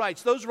inalienable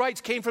rights. Those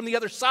rights came from the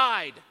other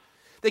side.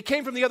 They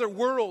came from the other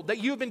world, that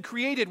you have been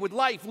created with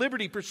life,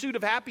 liberty, pursuit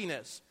of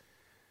happiness.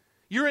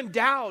 You're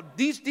endowed.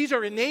 These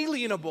are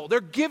inalienable. They're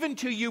given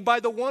to you by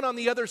the one on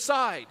the other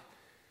side.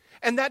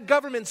 And that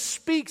government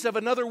speaks of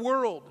another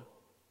world.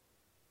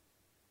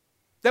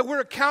 That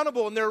we're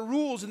accountable and there are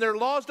rules and there are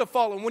laws to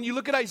follow. And when you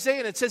look at Isaiah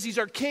and it says He's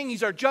our king,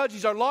 He's our judge,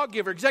 He's our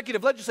lawgiver,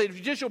 executive, legislative,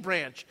 judicial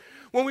branch.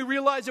 When we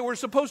realize that we're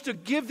supposed to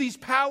give these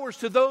powers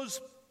to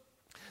those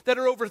that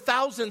are over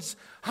thousands,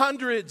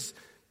 hundreds,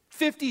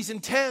 50s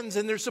and 10s,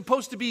 and they're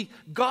supposed to be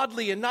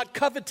godly and not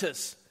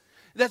covetous.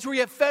 That's where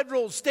you have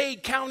federal,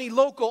 state, county,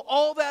 local.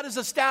 All that is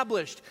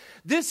established.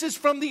 This is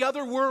from the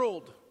other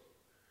world.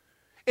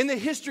 In the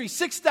history,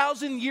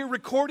 6,000-year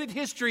recorded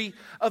history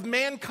of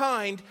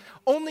mankind,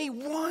 only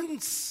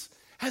once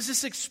has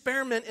this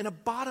experiment in a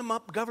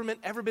bottom-up government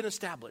ever been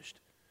established.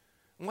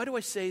 And why do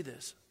I say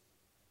this?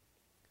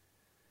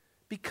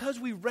 Because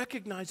we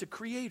recognize a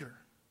creator.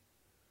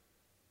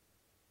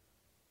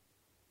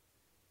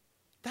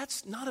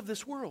 That's not of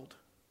this world.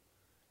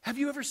 Have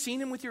you ever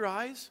seen Him with your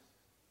eyes?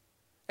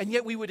 And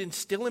yet we would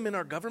instill Him in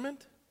our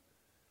government?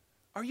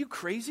 Are you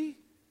crazy?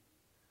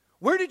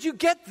 Where did you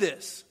get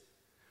this?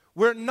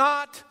 We're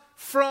not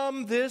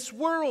from this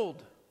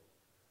world.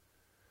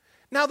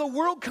 Now the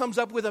world comes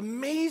up with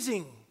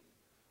amazing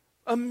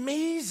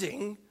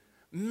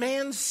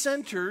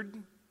man-centered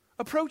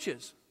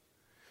approaches.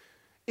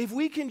 If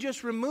we can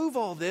just remove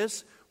all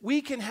this,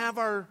 we can have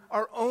our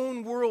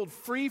own world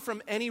free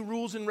from any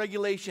rules and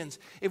regulations.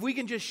 If we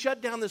can just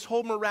shut down this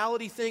whole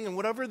morality thing and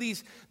whatever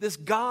this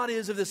God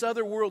is of this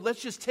other world,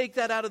 let's just take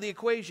that out of the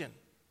equation.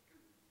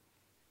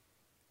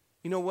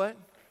 You know what?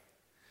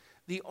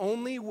 The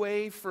only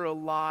way for a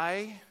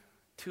lie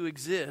to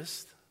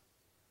exist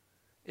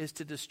is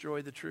to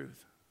destroy the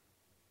truth.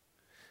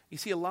 You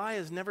see, a lie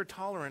is never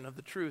tolerant of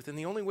the truth, and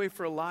the only way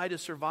for a lie to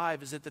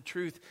survive is that the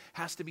truth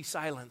has to be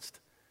silenced.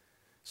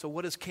 So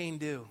what does Cain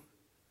do?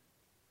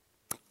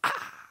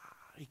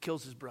 He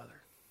kills his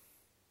brother.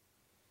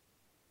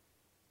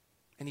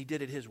 And he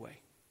did it his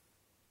way.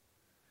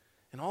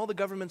 And all the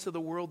governments of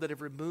the world that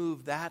have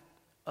removed that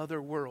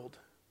other world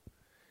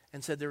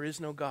and said there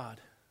is no God.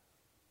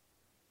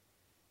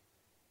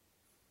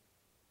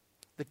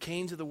 The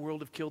Cains of the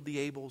world have killed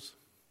the Abels.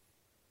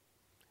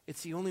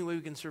 It's the only way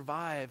we can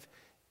survive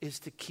is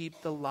to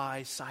keep the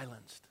lie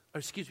silenced.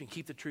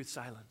 Keep the truth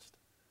silenced.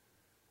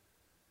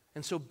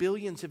 And so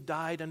billions have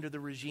died under the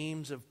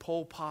regimes of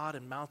Pol Pot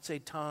and Mao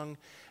Zedong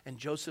and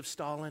Joseph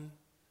Stalin.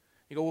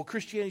 You go, well,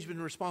 Christianity's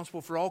been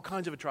responsible for all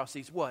kinds of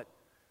atrocities. What?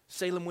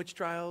 Salem witch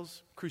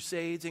trials,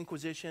 Crusades,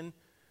 Inquisition,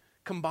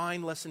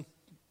 combined less than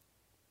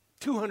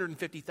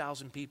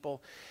 250,000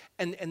 people.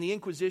 And the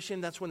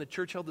Inquisition, that's when the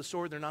church held the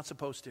sword they're not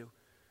supposed to.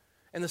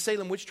 And the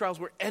Salem witch trials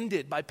were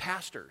ended by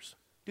pastors.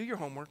 Do your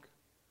homework.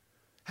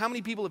 How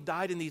many people have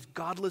died in these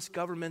godless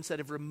governments that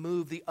have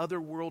removed the other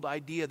world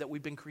idea that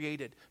we've been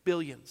created?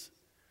 Billions.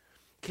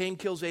 Cain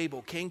kills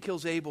Abel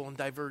and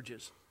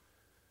diverges.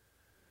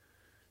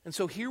 And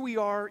so here we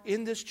are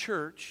in this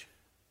church,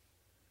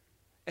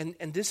 and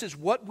this is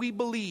what we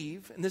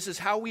believe, and this is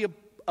how we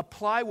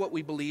apply what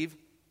we believe.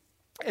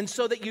 And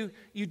so that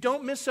you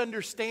don't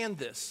misunderstand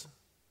this,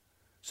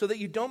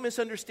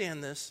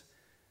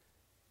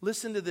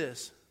 listen to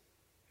this.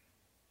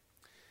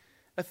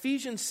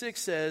 Ephesians 6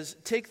 says,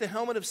 take the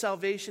helmet of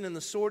salvation and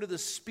the sword of the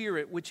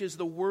Spirit, which is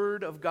the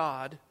word of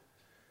God,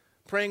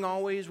 praying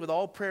always with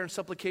all prayer and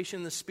supplication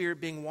in the Spirit,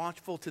 being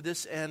watchful to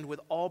this end with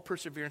all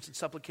perseverance and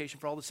supplication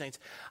for all the saints.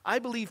 I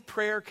believe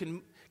prayer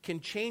can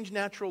change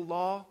natural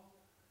law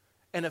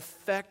and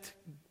affect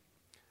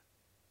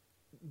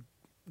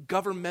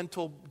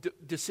governmental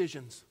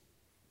decisions.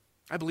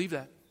 I believe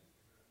that.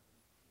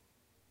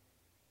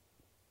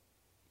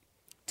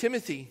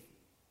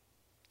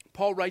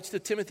 Paul writes to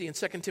Timothy in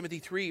 2 Timothy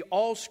 3,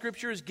 all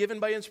Scripture is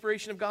given by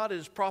inspiration of God. It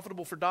is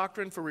profitable for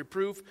doctrine, for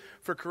reproof,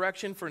 for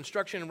correction, for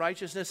instruction in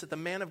righteousness, that the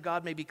man of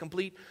God may be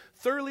complete,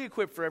 thoroughly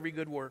equipped for every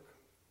good work.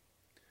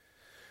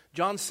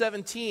 John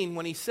 17,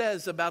 when he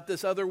says about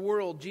this other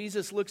world,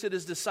 Jesus looks at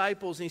his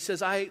disciples and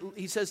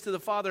he says to the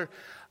Father,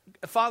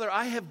 Father,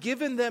 I have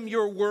given them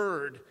your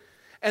word,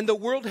 and the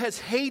world has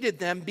hated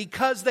them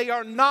because they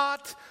are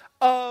not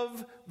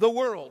of the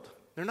world.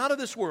 They're not of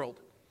this world.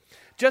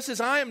 Just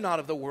as I am not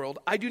of the world,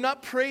 I do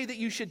not pray that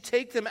you should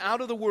take them out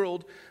of the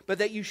world, but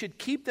that you should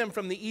keep them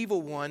from the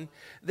evil one.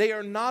 They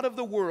are not of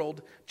the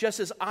world, just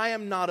as I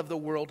am not of the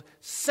world.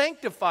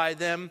 Sanctify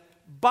them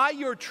by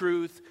your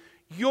truth.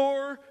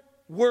 Your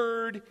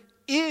word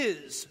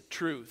is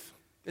truth.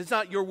 It's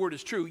not your word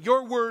is true.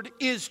 Your word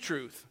is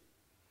truth.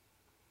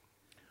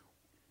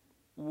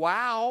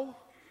 Wow.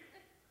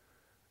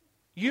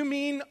 You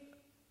mean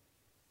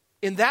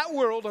in that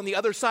world on the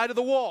other side of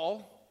the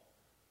wall,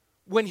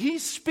 when he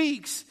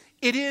speaks,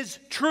 it is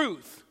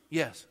truth.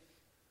 Yes.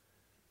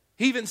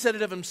 He even said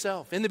it of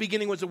himself. In the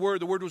beginning was the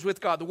Word was with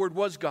God, the Word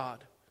was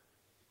God.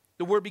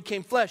 The Word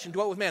became flesh and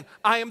dwelt with man.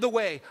 I am the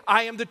way,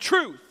 I am the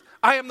truth,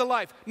 I am the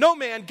life. No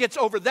man gets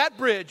over that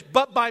bridge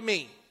but by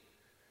me.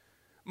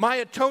 My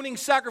atoning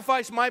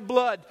sacrifice, my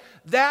blood,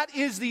 that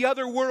is the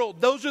other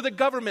world. Those are the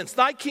governments.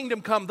 Thy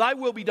kingdom come, thy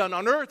will be done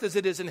on earth as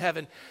it is in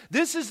heaven.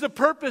 This is the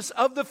purpose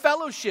of the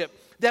fellowship,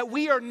 that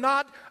we are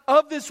not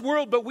of this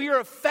world, but we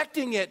are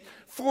affecting it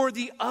for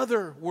the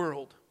other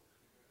world.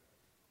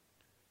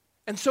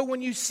 And so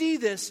when you see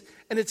this,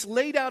 and it's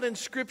laid out in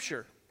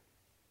Scripture,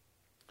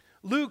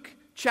 Luke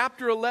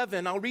chapter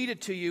 11, I'll read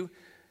it to you.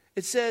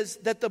 It says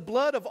that the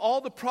blood of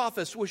all the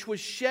prophets which was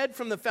shed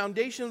from the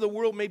foundation of the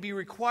world may be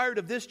required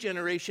of this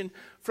generation,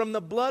 from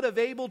the blood of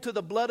Abel to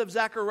the blood of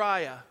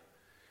Zechariah.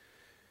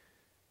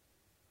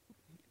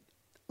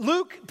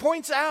 Luke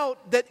points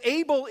out that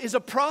Abel is a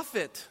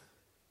prophet.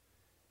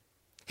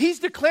 He's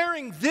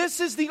declaring this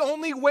is the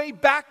only way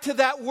back to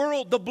that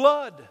world, the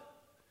blood.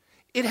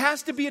 It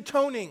has to be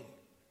atoning.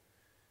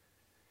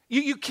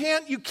 You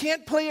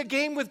can't play a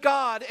game with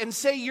God and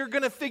say you're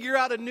going to figure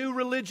out a new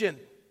religion.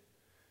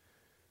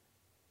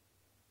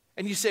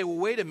 And you say, well,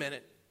 wait a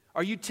minute.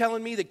 Are you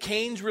telling me that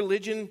Cain's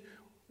religion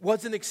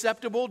wasn't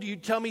acceptable? Do you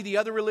tell me the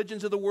other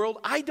religions of the world?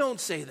 I don't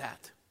say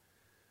that.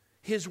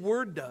 His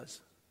word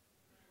does.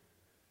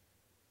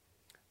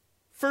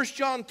 1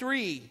 John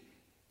 3,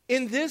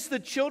 in this the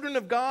children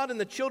of God and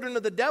the children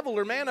of the devil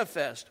are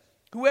manifest.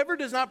 Whoever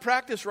does not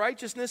practice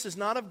righteousness is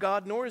not of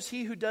God, nor is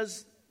he who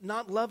does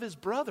not love his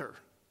brother.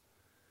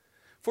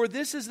 For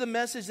this is the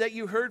message that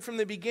you heard from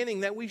the beginning,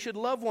 that we should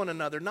love one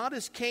another, not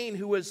as Cain,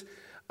 who was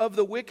of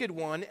the wicked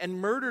one and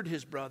murdered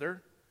his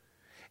brother.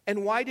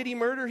 And why did he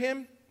murder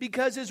him?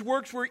 Because his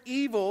works were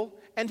evil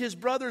and his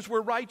brothers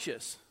were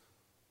righteous.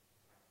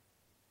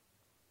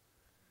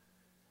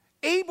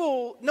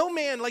 Abel, no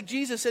man, like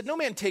Jesus said, no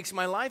man takes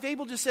my life.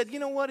 Abel just said, you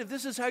know what, if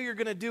this is how you're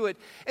going to do it.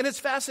 And it's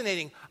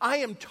fascinating. I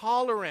am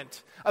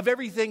tolerant of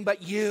everything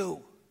but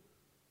you.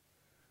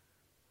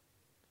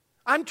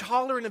 I'm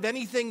tolerant of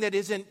anything that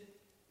isn't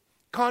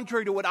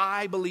contrary to what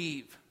I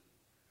believe.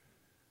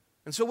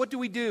 And so what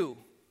do?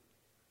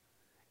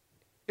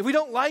 If we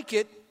don't like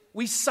it,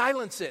 we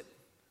silence it.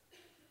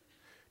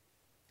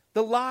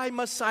 The lie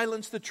must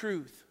silence the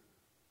truth.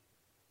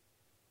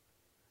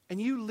 And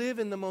you live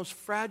in the most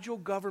fragile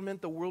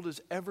government the world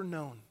has ever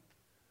known.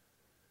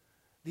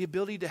 The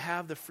ability to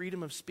have the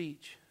freedom of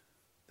speech,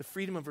 the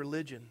freedom of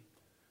religion,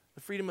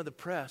 the freedom of the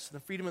press, the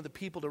freedom of the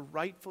people to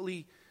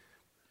rightfully,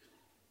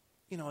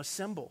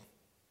 assemble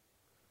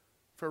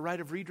for a right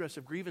of redress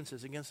of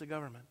grievances against the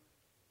government.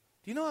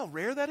 Do you know how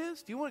rare that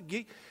is? Do you want to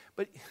get...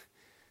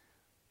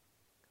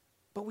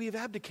 But we have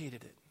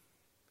abdicated it.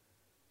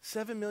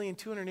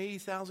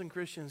 7,280,000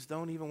 Christians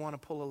don't even want to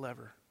pull a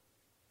lever.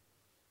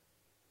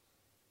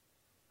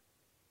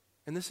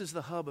 And this is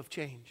the hub of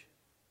change.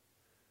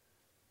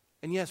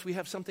 And yes, we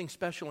have something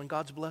special and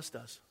God's blessed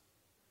us.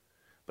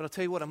 But I'll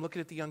tell you what, I'm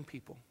looking at the young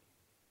people.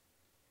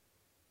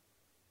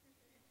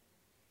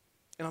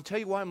 And I'll tell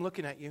you why I'm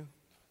looking at you.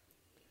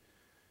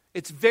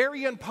 It's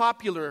very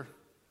unpopular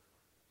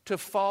to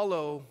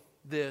follow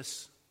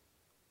this.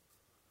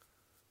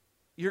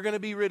 You're going to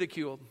be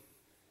ridiculed.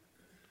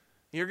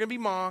 You're going to be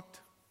mocked.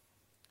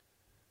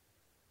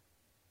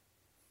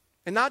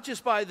 And not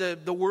just by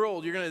the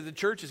world. The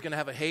church is going to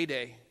have a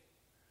heyday.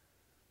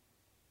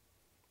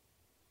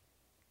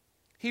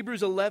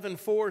 Hebrews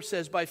 11:4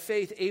 says, by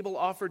faith Abel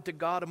offered to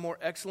God a more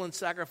excellent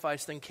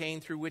sacrifice than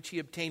Cain, through which he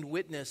obtained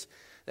witness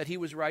that he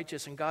was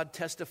righteous, and God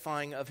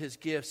testifying of his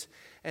gifts,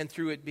 and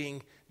through it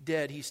being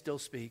dead, he still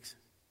speaks.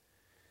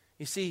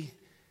 You see,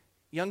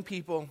 young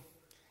people,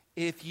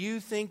 if you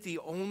think the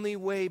only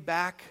way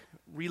back,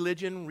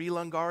 religion,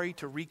 relungari,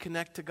 to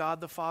reconnect to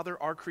God the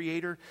Father, our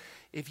Creator,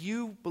 if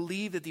you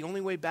believe that the only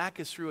way back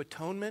is through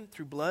atonement,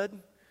 through blood,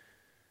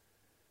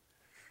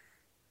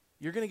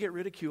 you're going to get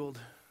ridiculed.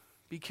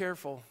 Be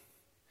careful.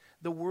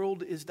 The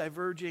world is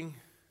diverging,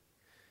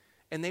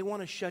 and they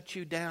want to shut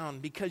you down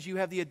because you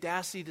have the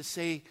audacity to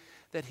say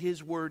that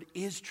His word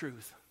is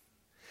truth.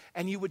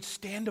 And you would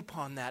stand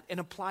upon that and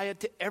apply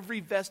it to every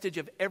vestige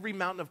of every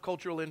mountain of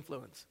cultural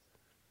influence.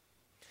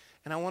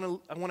 And I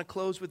want to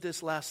close with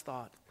this last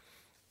thought.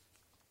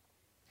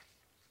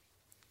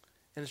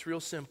 And it's real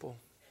simple.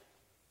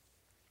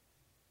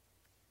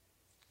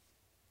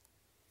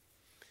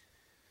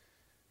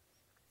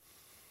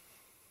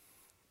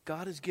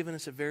 God has given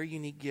us a very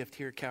unique gift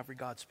here at Calvary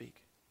Godspeak.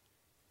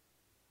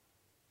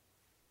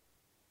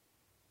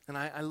 And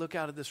I look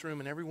out at this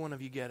room and every one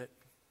of you get it.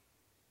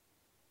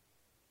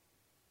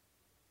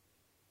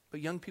 But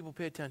young people,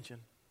 pay attention.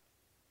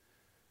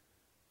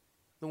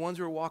 The ones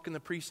who are walking the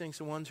precincts,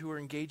 the ones who are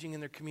engaging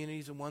in their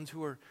communities, the ones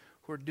who are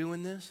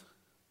doing this,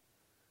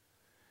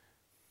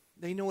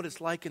 they know what it's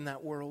like in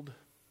that world.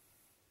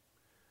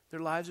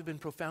 Their lives have been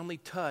profoundly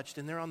touched,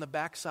 and they're on the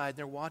backside, and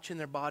they're watching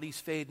their bodies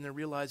fade, and they're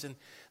realizing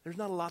there's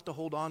not a lot to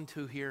hold on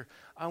to here.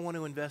 I want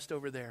to invest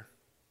over there.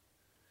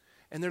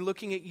 And they're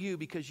looking at you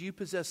because you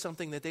possess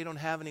something that they don't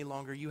have any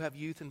longer. You have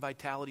youth and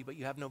vitality, but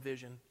you have no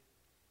vision.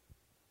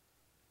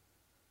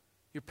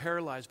 You're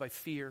paralyzed by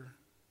fear.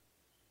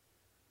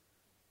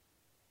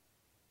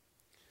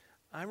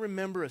 I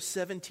remember a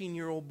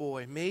 17-year-old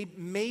boy.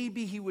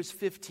 Maybe he was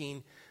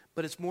 15,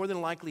 but it's more than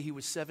likely he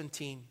was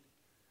 17.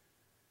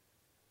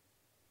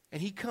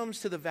 And he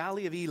comes to the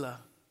valley of Elah,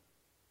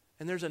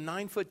 and there's a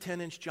 9-foot,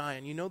 10-inch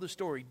giant. You know the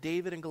story,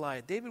 David and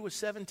Goliath. David was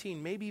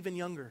 17, maybe even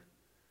younger.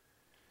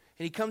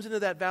 And he comes into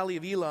that valley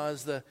of Elah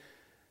as the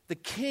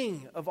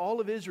king of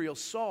all of Israel,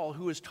 Saul,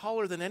 who is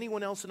taller than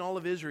anyone else in all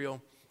of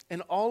Israel.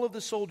 And all of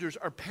the soldiers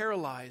are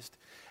paralyzed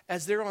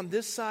as they're on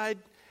this side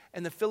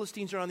and the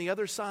Philistines are on the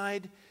other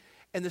side.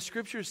 And the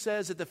scripture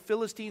says that the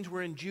Philistines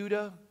were in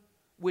Judah,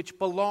 which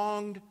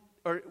belonged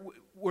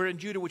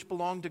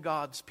to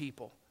God's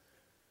people.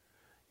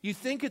 You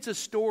think it's a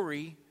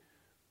story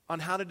on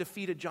how to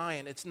defeat a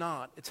giant. It's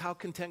not. It's how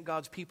content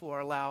God's people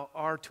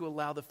are to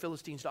allow the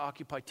Philistines to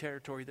occupy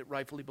territory that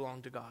rightfully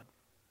belonged to God.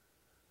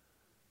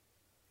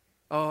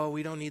 Oh,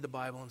 we don't need the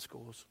Bible in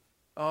schools.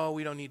 Oh,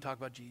 we don't need to talk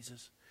about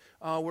Jesus.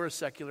 Oh, we're a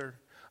secular.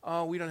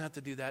 Oh, we don't have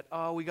to do that.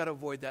 Oh, we got to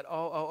avoid that.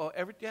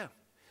 Yeah.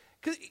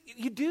 Because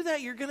you do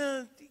that, you're going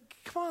to,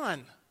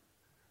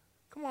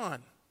 come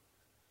on.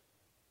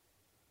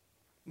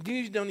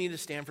 You don't need to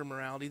stand for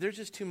morality. There's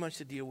just too much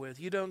to deal with.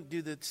 You don't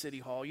do the city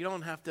hall. You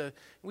don't have to,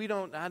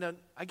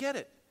 I get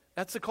it.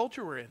 That's the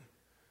culture we're in.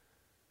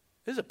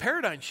 This is a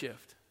paradigm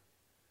shift.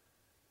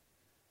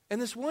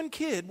 And this one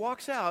kid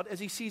walks out as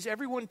he sees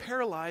everyone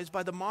paralyzed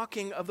by the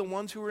mocking of the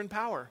ones who are in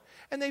power.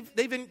 And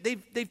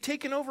they've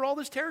taken over all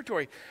this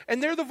territory.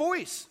 And they're the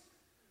voice.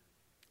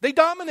 They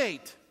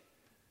dominate.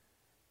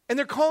 And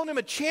they're calling him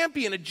a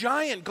champion, a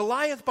giant,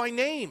 Goliath by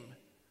name.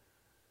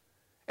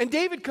 And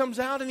David comes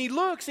out and he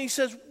looks and he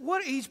says,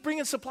 "What?" He's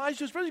bringing supplies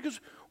to his brother. He goes,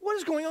 "What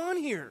is going on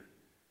here?"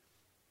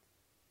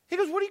 He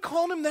goes, "What are you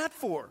calling him that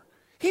for?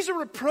 He's a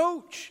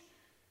reproach.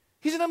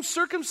 He's an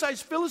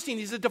uncircumcised Philistine.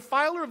 He's a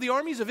defiler of the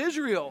armies of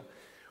Israel.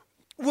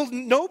 Will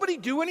nobody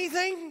do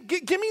anything?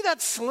 Give me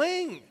that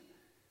sling."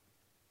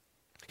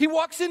 He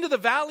walks into the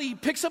valley, he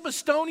picks up a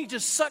stone, he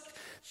just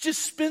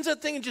spins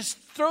that thing and just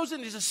throws it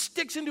and just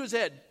sticks into his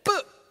head.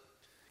 Boom!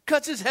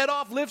 Cuts his head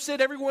off, lifts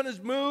it, everyone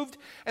is moved,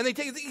 and they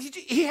take it.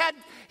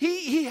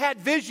 He had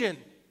vision.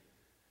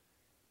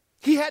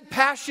 He had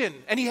passion,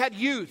 and he had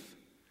youth.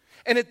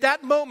 And at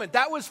that moment,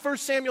 that was 1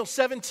 Samuel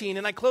 17,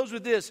 and I close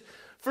with this.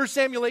 1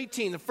 Samuel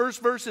 18, the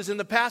first verses in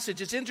the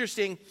passage, it's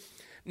interesting.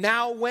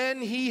 Now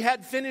when he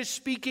had finished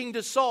speaking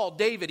to Saul,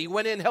 David, he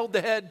went in, held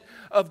the head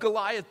of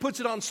Goliath, puts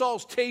it on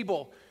Saul's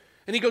table,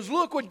 and he goes,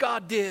 "Look what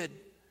God did."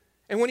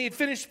 And when he had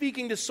finished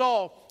speaking to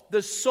Saul,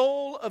 the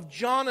soul of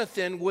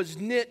Jonathan was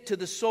knit to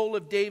the soul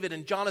of David,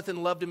 and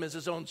Jonathan loved him as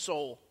his own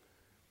soul.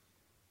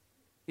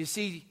 You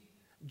see,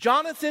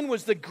 Jonathan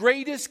was the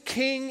greatest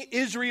king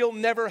Israel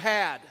never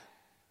had.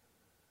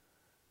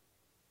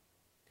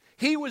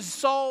 He was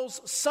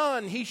Saul's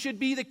son. He should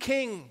be the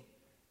king.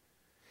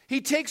 He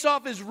takes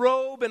off his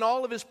robe and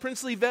all of his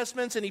princely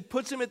vestments and he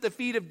puts him at the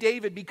feet of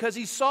David because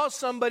he saw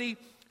somebody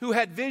who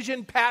had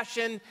vision,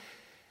 passion,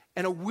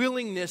 and a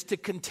willingness to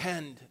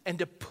contend and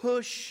to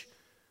push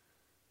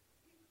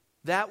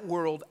that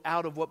world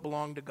out of what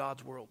belonged to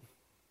God's world.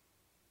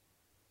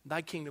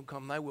 Thy kingdom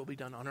come, thy will be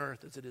done on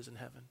earth as it is in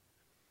heaven.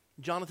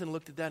 Jonathan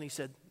looked at that and he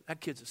said, "That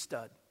kid's a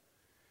stud."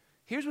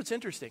 Here's what's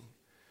interesting.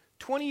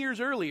 20 years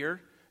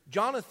earlier,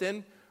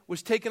 Jonathan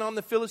was taking on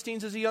the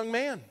Philistines as a young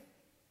man.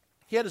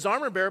 He had his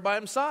armor bearer by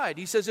his side.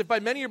 He says, "If by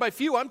many or by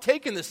few, I'm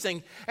taking this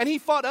thing." And he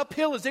fought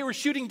uphill as they were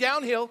shooting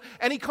downhill,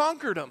 and he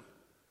conquered them.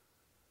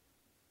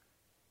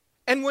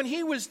 And when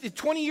he was,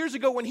 20 years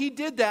ago, when he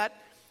did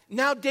that,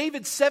 now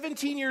David's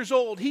 17 years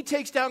old. He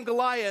takes down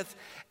Goliath,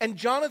 and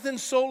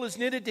Jonathan's soul is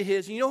knitted to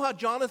his. And you know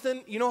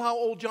how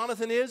old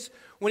Jonathan is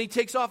when he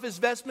takes off his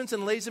vestments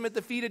and lays them at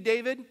the feet of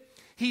David?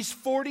 He's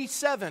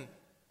 47.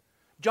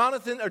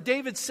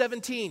 David's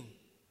 17.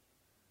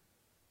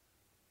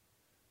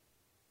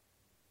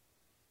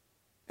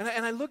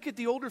 And I look at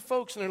the older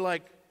folks and they're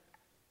like,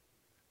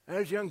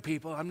 "There's young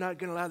people. I'm not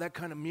going to allow that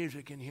kind of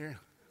music in here.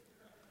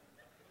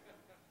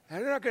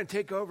 And they're not going to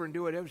take over and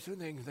do whatever."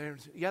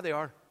 Yeah, they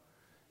are.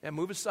 Yeah,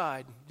 move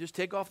aside. Just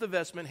take off the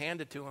vestment,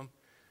 hand it to him.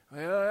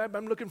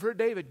 "I'm looking for a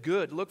David."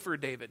 Good, look for a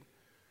David.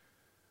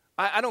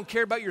 I don't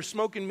care about your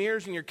smoke and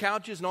mirrors and your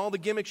couches and all the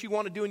gimmicks you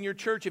want to do in your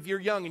church if you're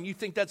young and you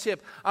think that's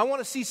hip. I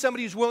want to see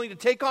somebody who's willing to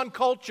take on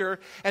culture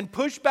and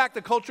push back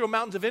the cultural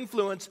mountains of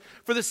influence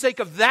for the sake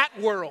of that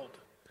world.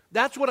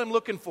 That's what I'm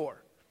looking for.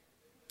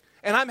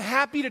 And I'm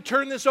happy to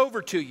turn this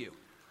over to you.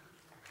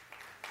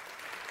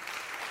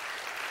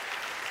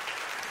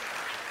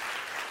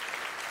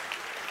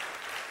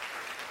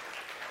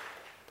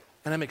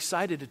 And I'm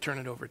excited to turn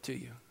it over to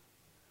you.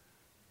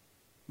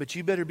 But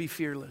you better be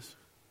fearless.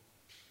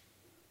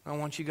 I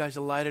want you guys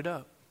to light it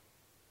up.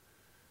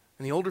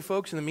 And the older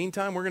folks, in the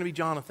meantime, we're going to be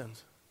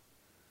Jonathans.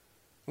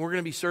 We're going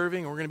to be serving,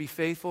 and we're going to be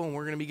faithful, and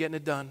we're going to be getting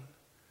it done.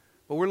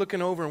 But we're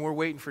looking over, and we're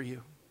waiting for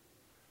you.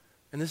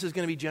 And this is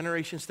going to be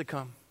generations to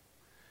come.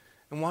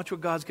 And watch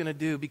what God's going to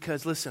do,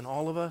 because, listen,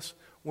 all of us,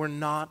 we're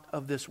not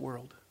of this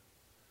world.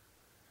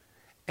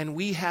 And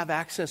we have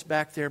access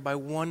back there by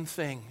one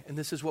thing, and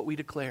this is what we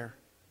declare.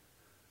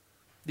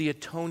 The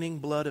atoning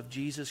blood of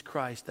Jesus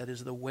Christ, that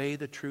is the way,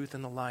 the truth,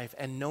 and the life.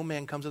 And no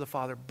man comes to the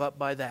Father but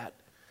by that.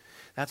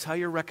 That's how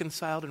you're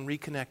reconciled and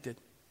reconnected.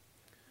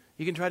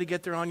 You can try to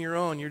get there on your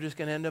own. You're just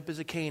going to end up as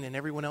a Cain, and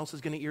everyone else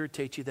is going to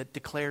irritate you that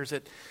declares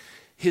that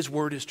his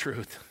word is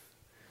truth.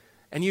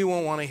 And you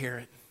won't want to hear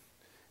it.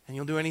 And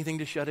you'll do anything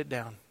to shut it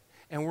down.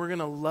 And we're going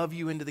to love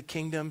you into the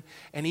kingdom.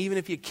 And even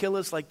if you kill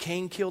us like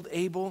Cain killed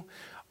Abel,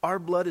 our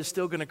blood is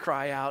still going to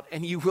cry out,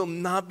 and you will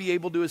not be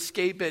able to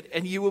escape it.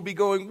 And you will be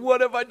going,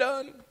 what have I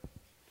done?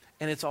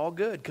 And it's all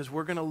good, because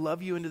we're going to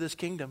love you into this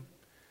kingdom.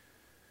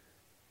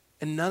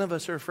 And none of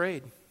us are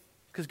afraid,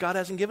 because God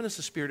hasn't given us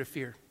a spirit of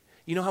fear.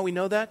 You know how we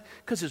know that?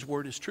 Because his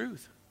word is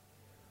truth.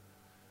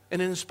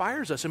 And it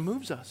inspires us and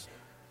moves us.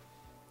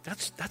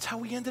 That's how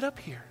we ended up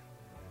here.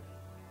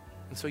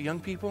 And so, young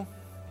people,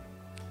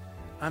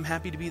 I'm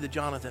happy to be the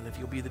Jonathan if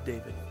you'll be the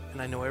David.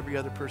 And I know every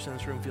other person in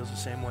this room feels the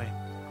same way.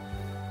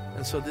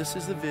 And so this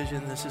is the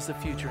vision, this is the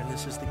future, and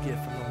this is the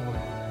gift from the Lord.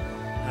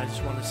 And I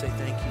just want to say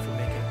thank you for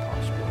making it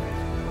possible.